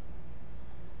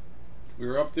 We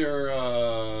were up there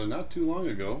not too long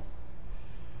ago.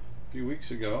 A few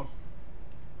weeks ago.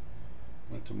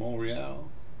 Went to Montreal.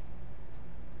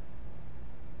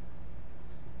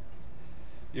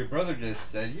 Your brother just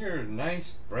said, you're a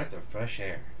nice breath of fresh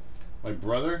air. My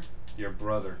brother? Your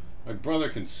brother. My brother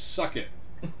can suck it.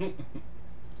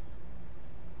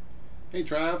 Hey,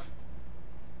 Trav.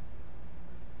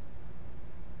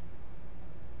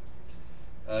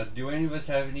 Do any of us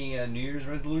have any New Year's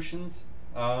resolutions?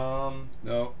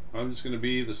 No, I'm just going to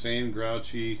be the same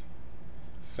grouchy,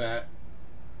 fat,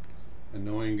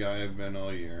 annoying guy I've been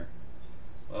all year.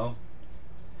 Well,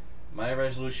 my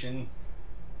resolution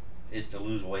is to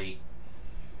lose weight.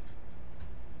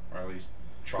 Or at least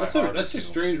try harder. That's a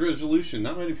strange resolution.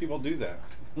 Not many people do that.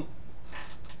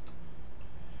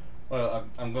 Well,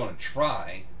 I'm going to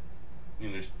try. I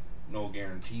mean, there's no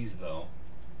guarantees, though.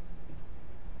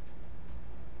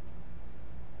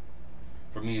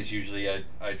 For me, it's usually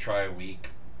I try a week,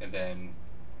 and then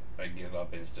I give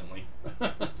up instantly.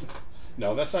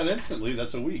 No, that's not instantly.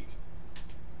 That's a week.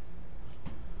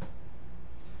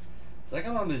 It's like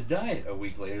I'm on this diet a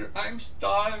week later. I'm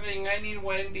starving. I need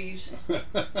Wendy's.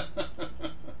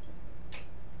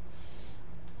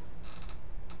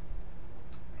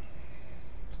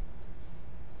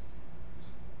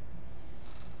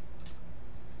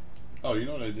 Oh, you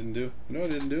know what I didn't do? You know what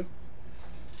I didn't do?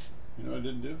 You know what I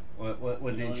didn't do?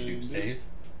 What didn't you do? Save?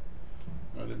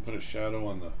 I didn't put a shadow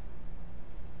on the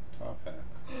top hat.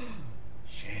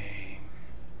 Shame.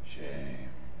 Shame.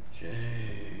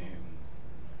 Shame.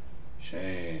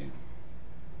 Shame.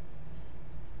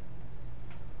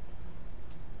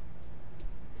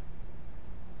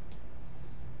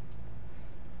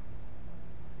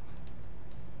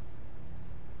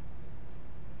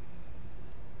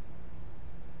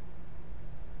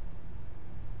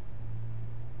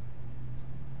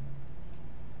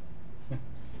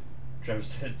 Trev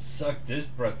said, suck this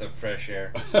breath of fresh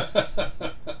air.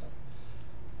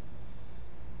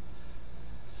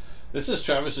 This is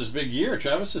Travis's big year.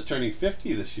 Travis is turning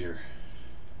 50 this year.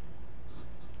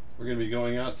 We're going to be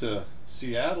going out to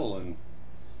Seattle and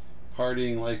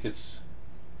partying like it's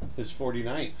his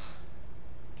 49th.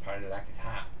 Party like it's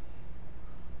hot.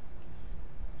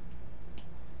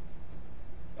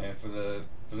 And for the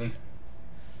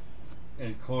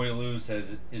and Chloe Lou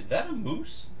says, is that a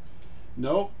moose?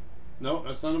 Nope. No,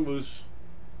 that's not a moose.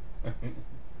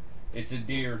 It's a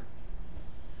deer.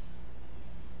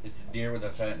 It's a deer with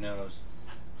a fat nose.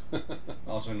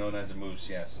 Also known as a moose,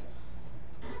 yes.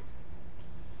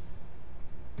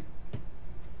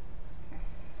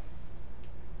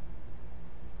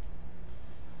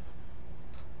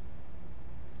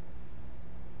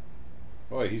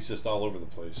 Boy, he's just all over the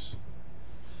place.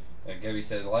 Gabby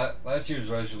said last year's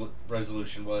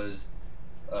resolution was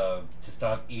to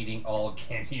stop eating all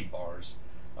candy bars.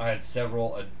 I had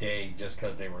several a day just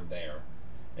because they were there,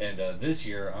 and this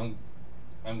year I'm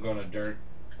going to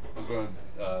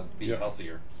be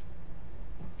healthier.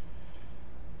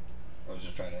 I was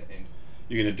just trying to.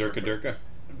 You gonna durka?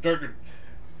 Durka.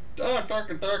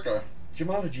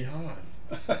 Jamala Jihad.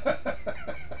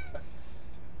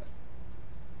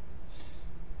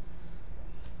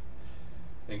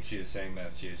 I think she was saying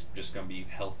that she's just going to be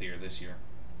healthier this year.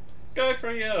 Good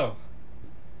for you.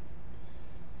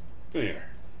 Peter.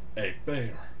 Hey,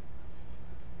 Peter.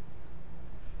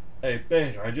 Hey,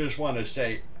 Peter, I just want to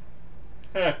say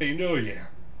Happy New Year.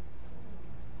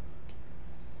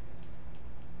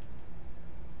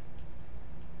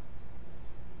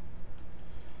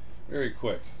 Very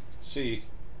quick. See,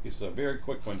 it's a very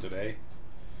quick one today.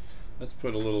 Let's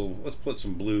put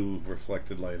some blue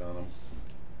reflected light on him.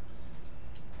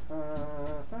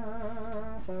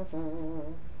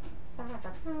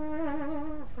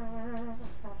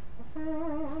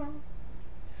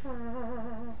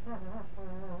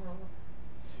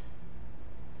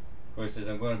 Boy says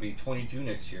I'm going to be 22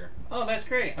 next year. Oh, that's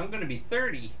great. I'm going to be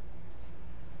 30.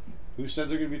 Who said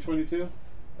they're going to be 22?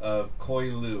 Koi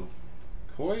Lu.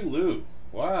 Koi Lu.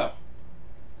 Wow.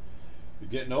 You're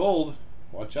getting old.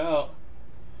 Watch out.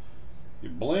 You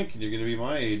blink and you're going to be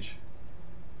my age.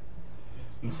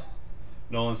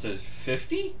 Nolan says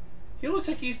 50? He looks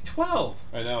like he's 12.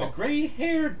 I know. A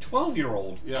gray-haired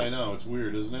 12-year-old. Yeah, I know. It's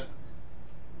weird, isn't it?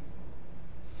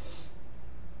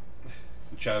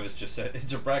 Travis just said,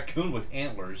 it's a raccoon with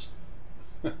antlers.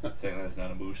 Saying that's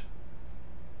not a moose.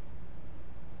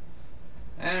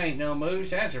 That ain't no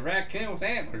moose. That's a raccoon with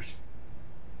antlers.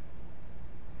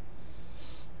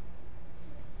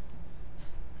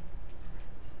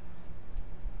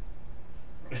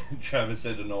 Travis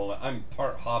said to Nolan, I'm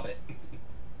part hobbit.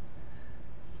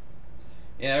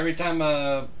 Yeah,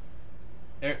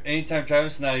 anytime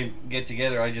Travis and I get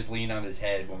together, I just lean on his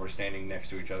head when we're standing next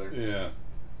to each other. Yeah.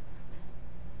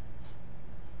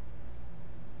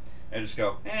 I just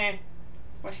go, hey,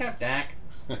 what's up, Doc?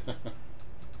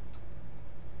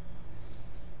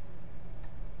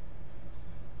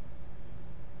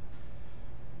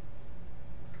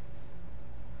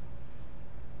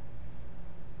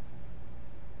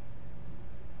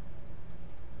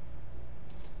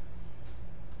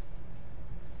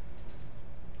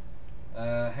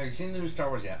 Have you seen the new Star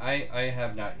Wars yet? I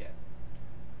have not yet.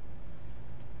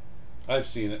 I've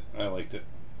seen it. I liked it.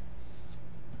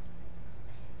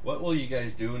 What will you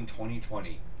guys do in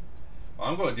 2020? Well,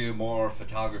 I'm going to do more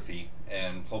photography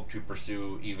and hope to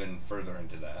pursue even further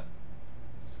into that.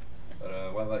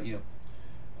 But what about you?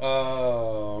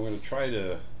 I'm gonna try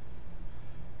to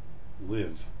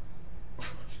live.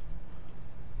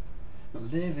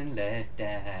 Live and let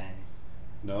die.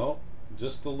 No,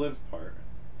 just the live part.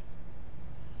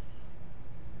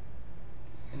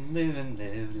 And live and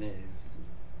live.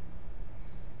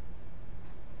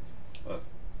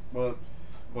 What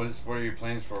are your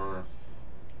plans for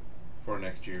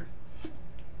next year?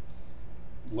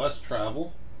 Less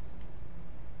travel.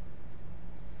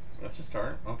 That's a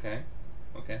start. Okay.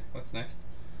 What's next?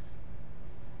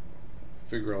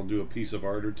 Figure I'll do a piece of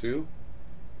art or two.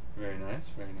 Very nice.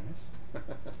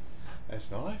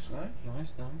 That's nice. Nice.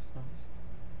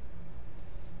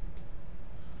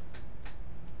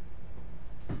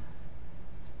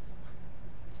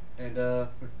 And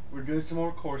we're doing some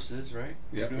more courses, right?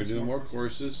 Yeah, we're doing more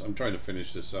courses. I'm trying to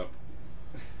finish this up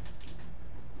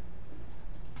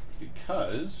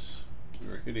because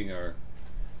we're hitting our.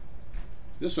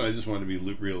 This one I just want to be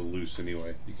real loose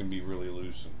anyway. You can be really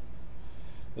loose. And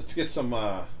let's get some.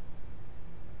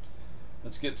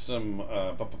 Some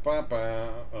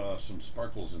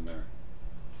sparkles in there.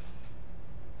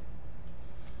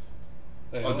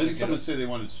 Hey, Didn't someone say they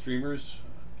wanted streamers?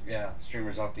 Yeah,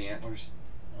 streamers off the antlers.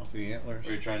 Off the antlers.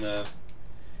 Are you trying to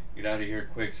get out of here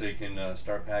quick so you can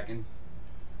start packing?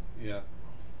 Yeah.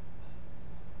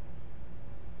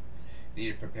 You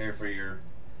need to prepare for your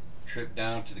trip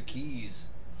down to the Keys.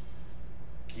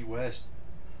 Key West.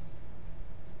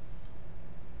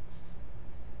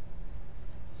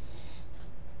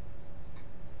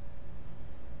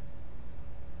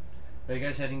 Are you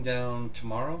guys heading down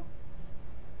tomorrow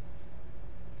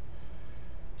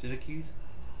to the Keys?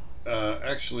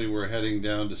 Actually, we're heading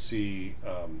down to see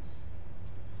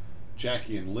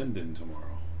Jackie and Lyndon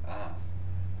tomorrow. Ah.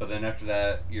 But then after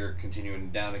that, you're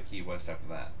continuing down to Key West after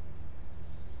that.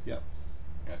 Yep.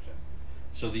 Gotcha.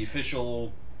 So the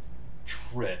official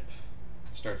trip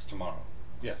starts tomorrow.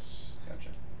 Yes. Gotcha.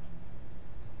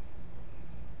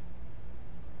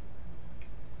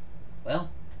 Well,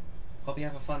 hope you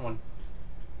have a fun one.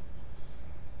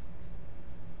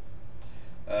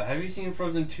 Have you seen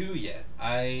Frozen 2 yet?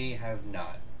 I have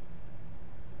not.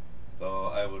 Though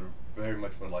I would very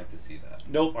much would like to see that.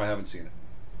 Nope, I haven't seen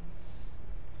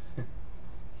it.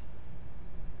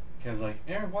 Ken's like,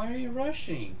 Aaron, why are you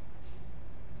rushing?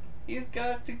 He's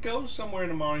got to go somewhere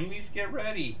tomorrow. He needs to get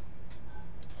ready.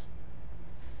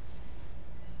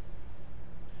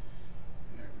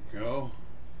 There we go.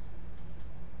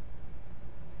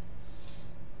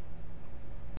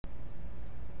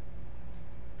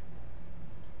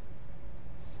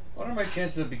 What are my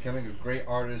chances of becoming a great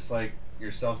artist like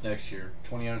yourself next year?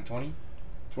 20 out of 20?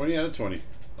 20 out of 20.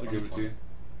 I'll give it to you.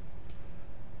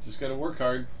 Just gotta work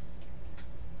hard.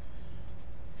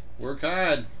 Work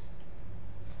hard.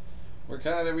 Work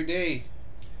hard every day.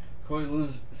 Corey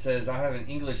Luz says, I have an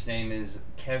English name is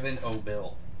Kevin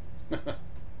O'Bill.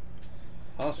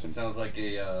 Awesome. Sounds like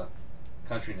a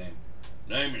country name.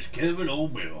 Name is Kevin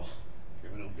O'Bill.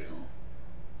 Kevin O'Bill.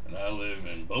 And I live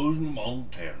in Bozeman,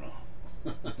 Montana.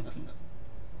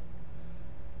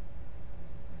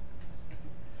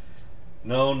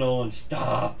 No, Nolan,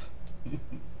 stop.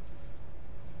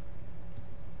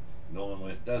 Nolan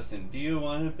went, Dustin, do you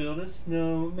want to build a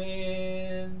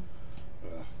snowman?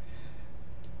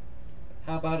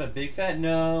 How about a big fat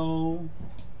no?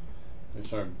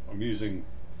 I'm using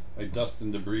my dust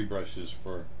and debris brushes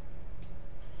for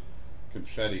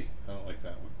confetti. I don't like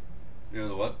that one. You know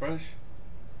the what brush?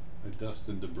 My dust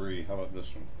and debris. How about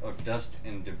this one? Oh, dust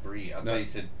and debris. I thought you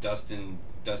said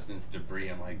Dustin's debris.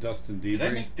 I'm like, dust and debris. Did I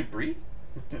make debris?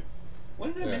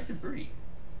 When did I make debris?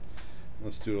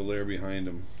 Let's do a layer behind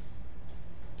them.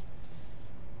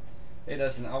 Hey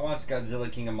Dustin, I watched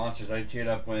Godzilla King of Monsters. I teared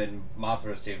up when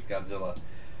Mothra saved Godzilla.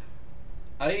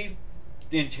 I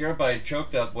didn't tear up, but I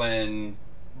choked up when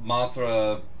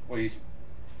Mothra was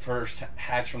first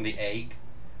hatched from the egg.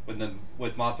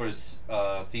 With Mothra's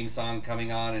theme song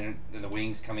coming on and the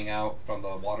wings coming out from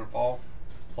the waterfall.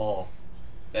 Oh,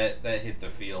 that hit the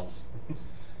feels.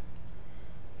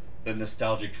 The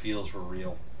nostalgic feels were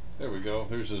real. There we go.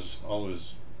 There's all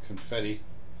his confetti.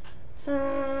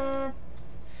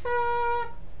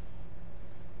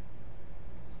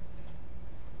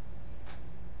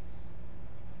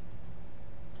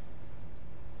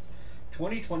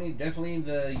 2020 definitely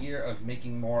the year of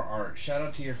making more art. Shout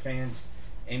out to your fans,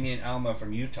 Amy and Alma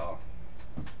from Utah.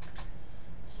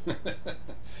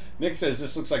 Nick says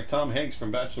this looks like Tom Hanks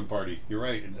from Bachelor Party. You're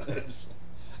right, it does.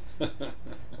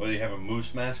 What, do you have a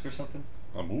moose mask or something?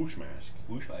 A moosh mask.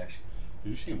 Moosh mask. Did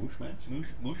you say moosh mask?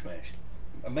 Moosh mask.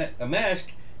 A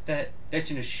mask that's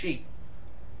in the shape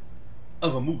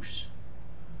of a moose.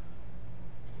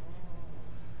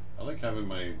 I like having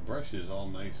my brushes all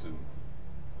nice and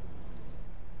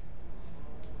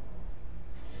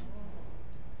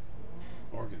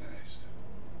organized.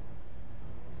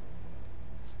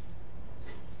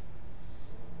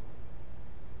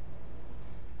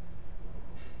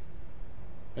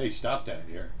 Hey, stop that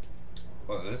here.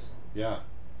 What, this? Yeah.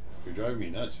 You're driving me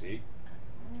nuts, eh?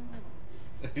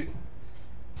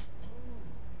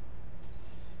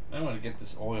 I want to get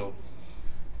this oiled.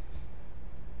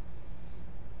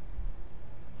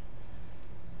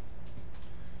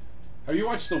 Have you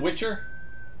watched The Witcher?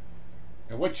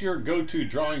 And what's your go-to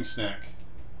drawing snack?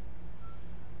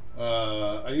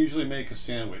 I usually make a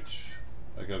sandwich,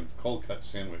 like a cold cut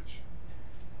sandwich.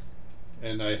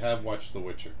 And I have watched The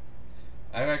Witcher.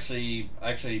 I've actually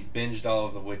binged all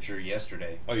of The Witcher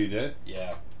yesterday. Oh, you did?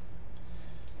 Yeah.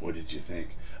 What did you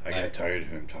think? I got tired of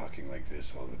him talking like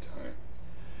this all the time.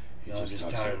 He No, just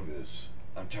talks tired like this.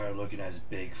 I'm tired of looking at his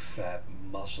big fat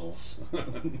muscles.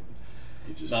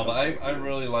 He just No, talks but like I this.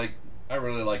 really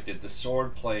liked it. The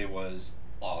sword play was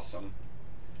awesome.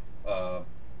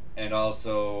 And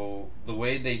also the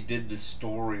way they did the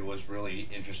story was really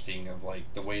interesting, of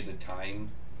like the way the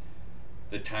time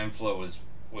flow was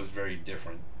very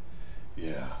different.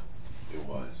 Yeah, it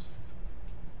was.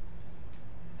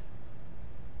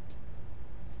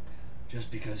 Just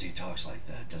because he talks like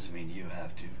that doesn't mean you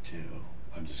have to too.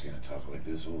 I'm just gonna talk like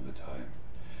this all the time.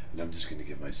 And I'm just gonna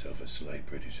give myself a slight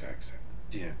British accent.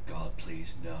 Dear God,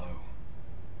 please no.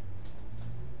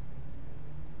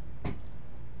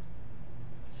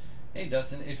 Hey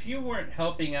Dustin, if you weren't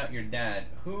helping out your dad,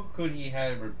 who could he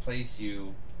have replaced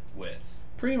you with?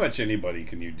 Pretty much anybody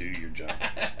can you do your job.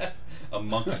 A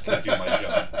monkey could do my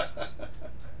job.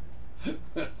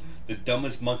 The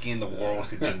dumbest monkey in the world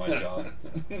could do my job.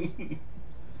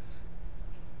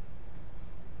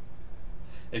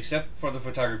 Except for the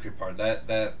photography part.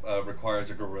 That requires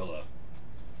a gorilla.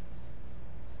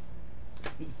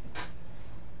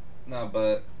 No,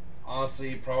 but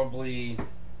honestly, probably...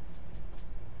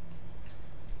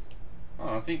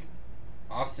 I think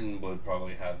Austin would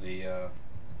probably have the...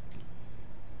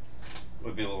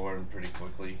 would be able to learn pretty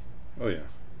quickly. Oh, yeah.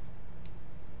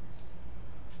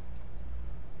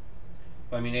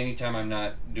 I mean, anytime I'm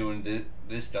not doing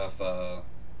this stuff,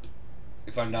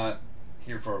 if I'm not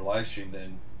here for a live stream,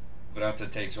 then Vananta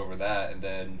takes over that, and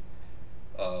then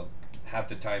half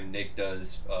the time Nick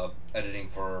does editing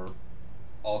for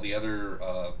all the other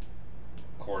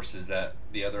courses that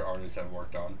the other artists have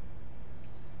worked on.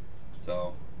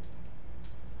 So,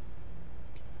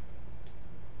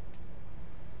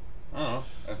 I don't know.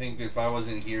 I think if I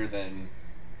wasn't here, then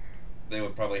they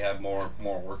would probably have more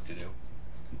work to do.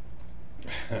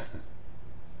 Yeah,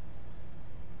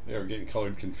 we're getting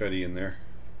colored confetti in there.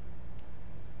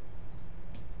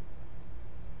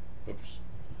 Oops.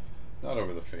 Not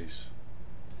over the face.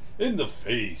 In the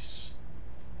face.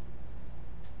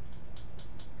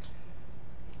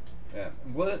 Yeah.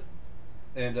 What?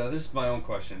 And this is my own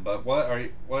question, but what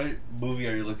movie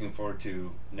are you looking forward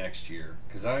to next year?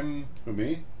 Because I'm... Who,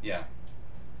 me? Yeah.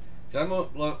 Because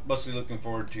I'm mostly looking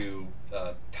forward to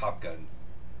Top Gun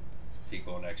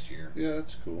sequel next year. Yeah,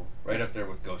 that's cool. Right up there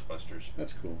with Ghostbusters.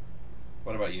 That's cool.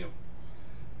 What about you?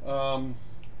 Well,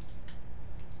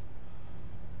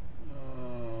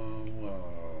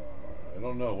 I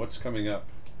don't know. What's coming up?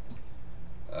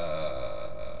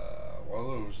 Well,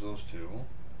 there was those two.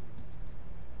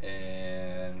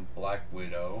 And Black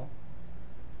Widow.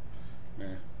 Yeah.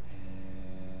 And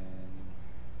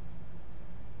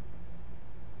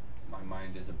my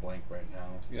mind is a blank right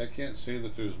now. Yeah, I can't say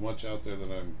that there's much out there that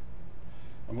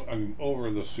I'm over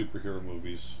the superhero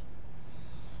movies.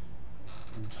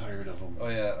 I'm tired of them. Oh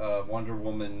yeah, Wonder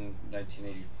Woman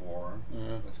 1984.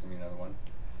 Yeah. That's gonna be another one.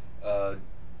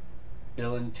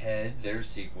 Bill and Ted, their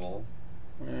sequel.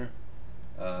 Yeah.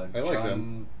 I like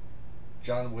them.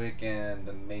 John Wick and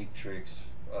The Matrix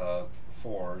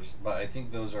 4s, but I think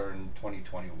those are in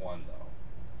 2021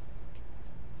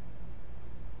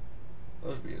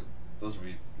 though. Those would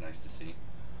be nice to see.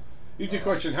 YouTube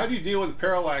question: how do you deal with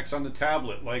parallax on the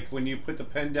tablet? Like when you put the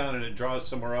pen down and it draws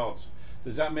somewhere else.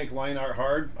 Does that make line art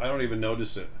hard? I don't even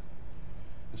notice it.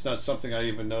 It's not something I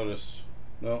even notice.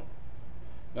 No,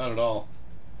 not at all.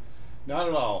 Not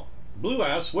at all. Blue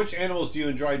asks, which animals do you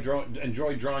enjoy drawing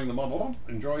the most?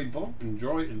 Enjoy.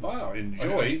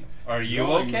 Are you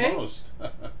drawing okay? The most?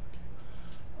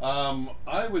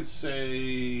 I would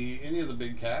say any of the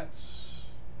big cats.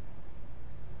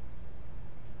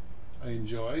 I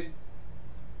enjoy.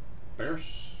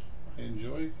 Bears. I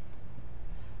enjoy.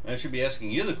 I should be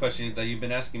asking you the question that you've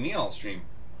been asking me all stream.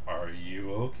 Are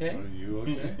you okay? Are you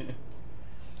okay?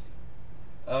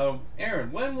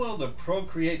 Aaron, when will the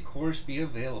Procreate course be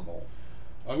available?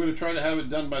 I'm going to try to have it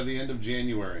done by the end of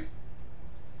January.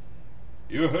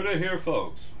 You heard it here,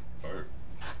 folks. For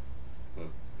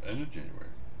the end of January.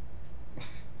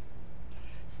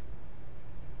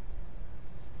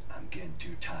 I'm getting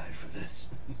too tired for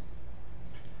this.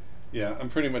 Yeah, I'm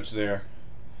pretty much there.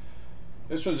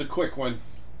 This one's a quick one.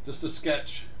 Just a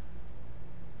sketch.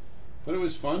 But it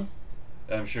was fun.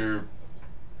 I'm sure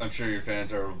your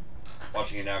fans are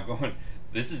watching it now going,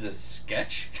 this is a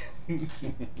sketch?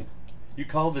 You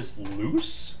call this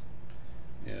loose?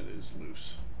 Yeah, it is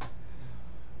loose.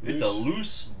 It's a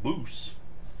loose boose.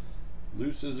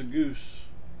 Loose as a goose.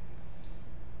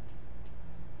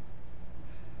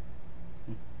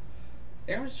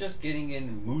 Aaron's just getting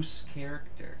in moose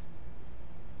character.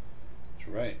 That's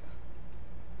right.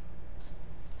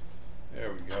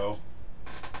 There we go.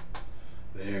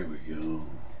 There we go.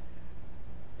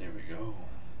 There we go.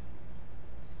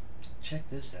 Check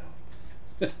this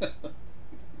out.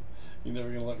 You're never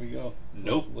gonna let me go.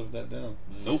 Nope. Live that down.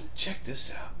 Nope. Check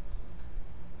this out.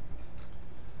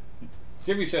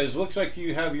 Jimmy says, looks like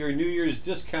you have your New Year's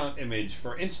discount image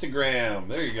for Instagram.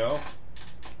 There you go.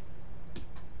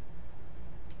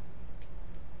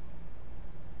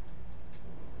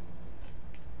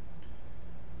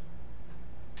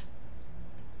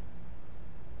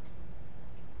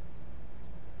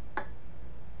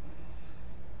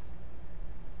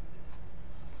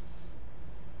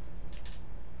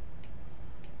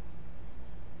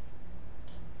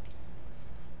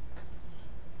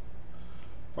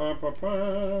 Ba, ba,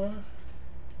 ba.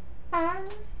 All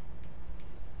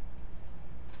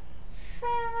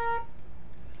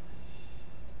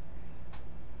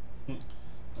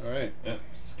right.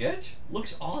 Sketch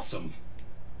looks awesome.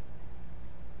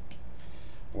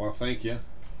 Well, thank you.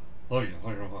 Look at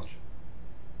how much.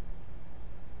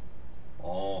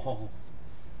 Oh.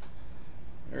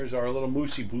 There's our little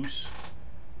moosey boos.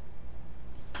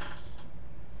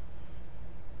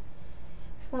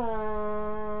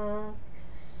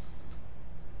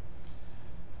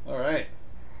 All right.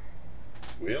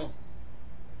 Well,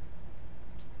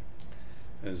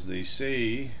 as they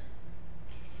say,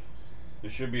 There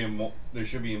should be a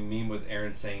meme with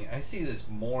Aaron saying, "I see this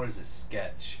more as a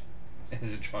sketch,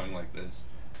 as a drawing like this."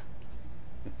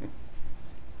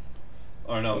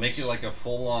 Or no, make it like a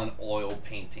full-on oil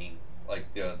painting,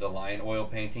 like the lion oil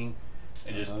painting,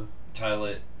 and just title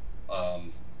it.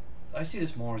 I see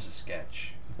this more as a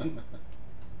sketch.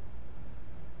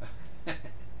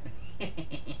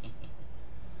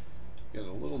 Get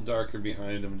a little darker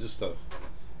behind them just to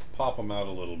pop them out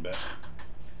a little bit.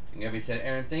 And Gabby said,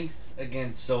 "Aaron, thanks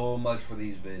again so much for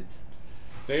these vids.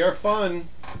 They are fun.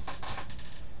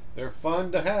 They're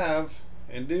fun to have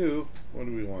and do. What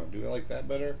do we want? Do we like that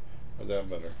better or that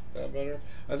better? That better?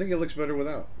 I think it looks better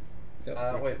without.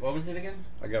 Yep. Wait, what was it again?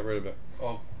 I got rid of it.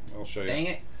 Oh, I'll show you. dang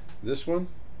it. This one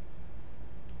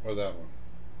or that one?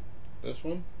 This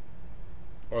one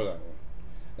or that one?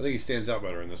 I think he stands out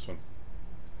better in this one.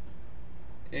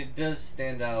 It does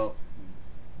stand out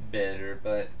better,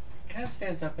 but it kind of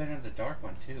stands out better in the dark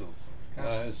one, too.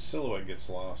 His silhouette gets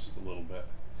lost a little bit.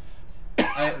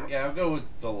 I'll go with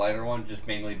the lighter one, just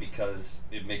mainly because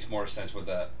it makes more sense with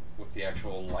the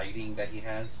actual lighting that he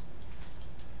has.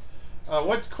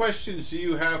 What questions do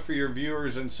you have for your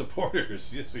viewers and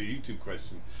supporters? Yes, a YouTube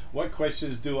question. What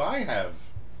questions do I have?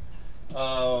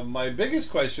 My biggest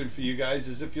question for you guys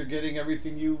is if you're getting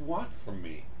everything you want from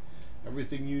me,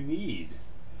 everything you need.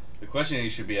 The question you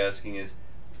should be asking is,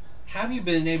 have you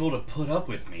been able to put up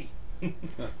with me?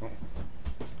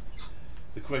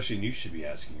 The question you should be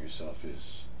asking yourself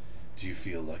is, do you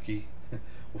feel lucky?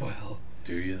 Well,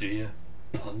 do you? Do you?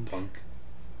 Punk.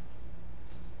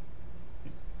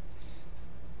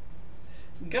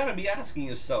 You gotta be asking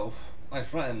yourself, my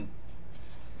friend,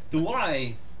 do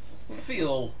I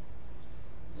feel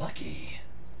lucky?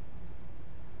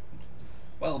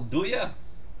 Well, do ya?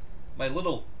 My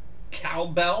little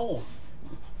cowbell?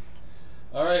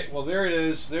 All right, well, there it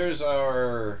is. There's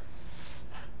our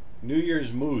New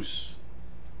Year's moose.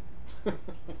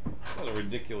 What a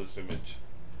ridiculous image.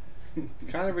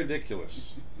 Kind of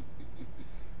ridiculous.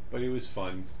 But it was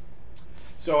fun.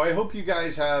 So I hope you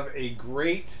guys have a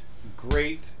great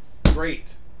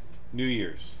New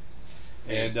Year's.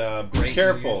 And be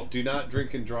careful. Do not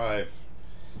drink and drive.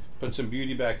 Put some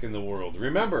beauty back in the world.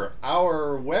 Remember,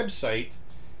 our website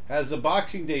has a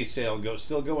Boxing Day sale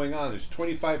still going on. There's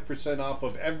 25% off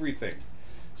of everything.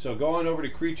 So go on over to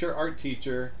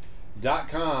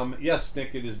creatureartteacher.com. Yes,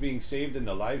 Nick, it is being saved in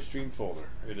the live stream folder.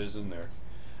 It is in there.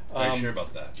 Are you sure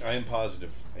about that? I am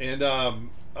positive. And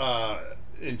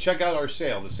check out our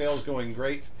sale. The sale is going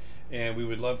great. and we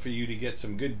would love for you to get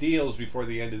some good deals before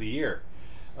the end of the year.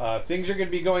 Things are going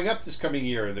to be going up this coming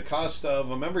year. The cost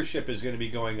of a membership is going to be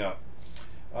going up.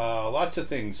 Lots of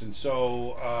things, and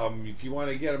so if you want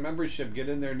to get a membership, get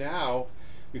in there now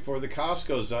before the cost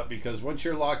goes up, because once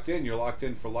you're locked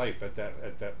in for life at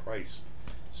that price.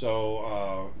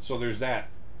 So so there's that.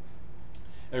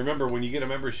 And remember, when you get a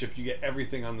membership, you get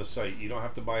everything on the site. You don't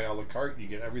have to buy a la carte. You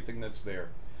get everything that's there.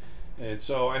 And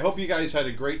so I hope you guys had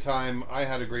a great time. I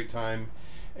had a great time.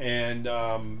 And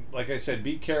like I said,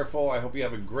 be careful. I hope you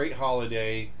have a great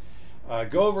holiday.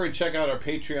 Go over and check out our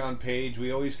Patreon page.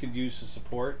 We always could use the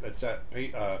support. That's at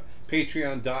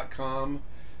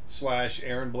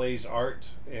patreon.com/AaronBlaiseArt,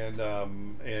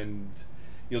 and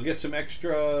you'll get some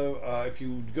extra. If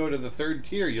you go to the 3rd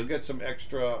tier, you'll get some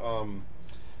extra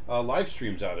live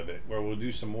streams out of it, where we'll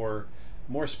do some more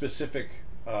specific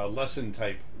lesson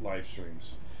type live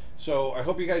streams. So I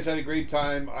hope you guys had a great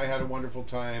time. I had a wonderful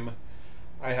time.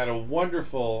 I had a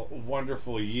wonderful,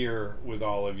 wonderful year with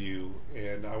all of you,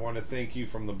 and I want to thank you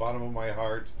from the bottom of my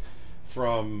heart,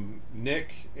 from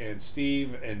Nick and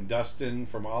Steve and Dustin,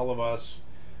 from all of us.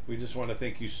 We just want to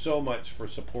thank you so much for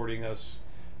supporting us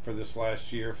for this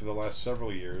last year, for the last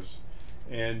several years,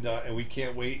 and we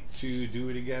can't wait to do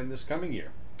it again this coming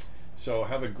year. So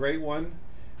have a great one,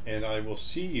 and I will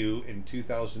see you in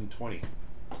 2020.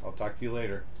 I'll talk to you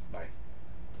later. Bye.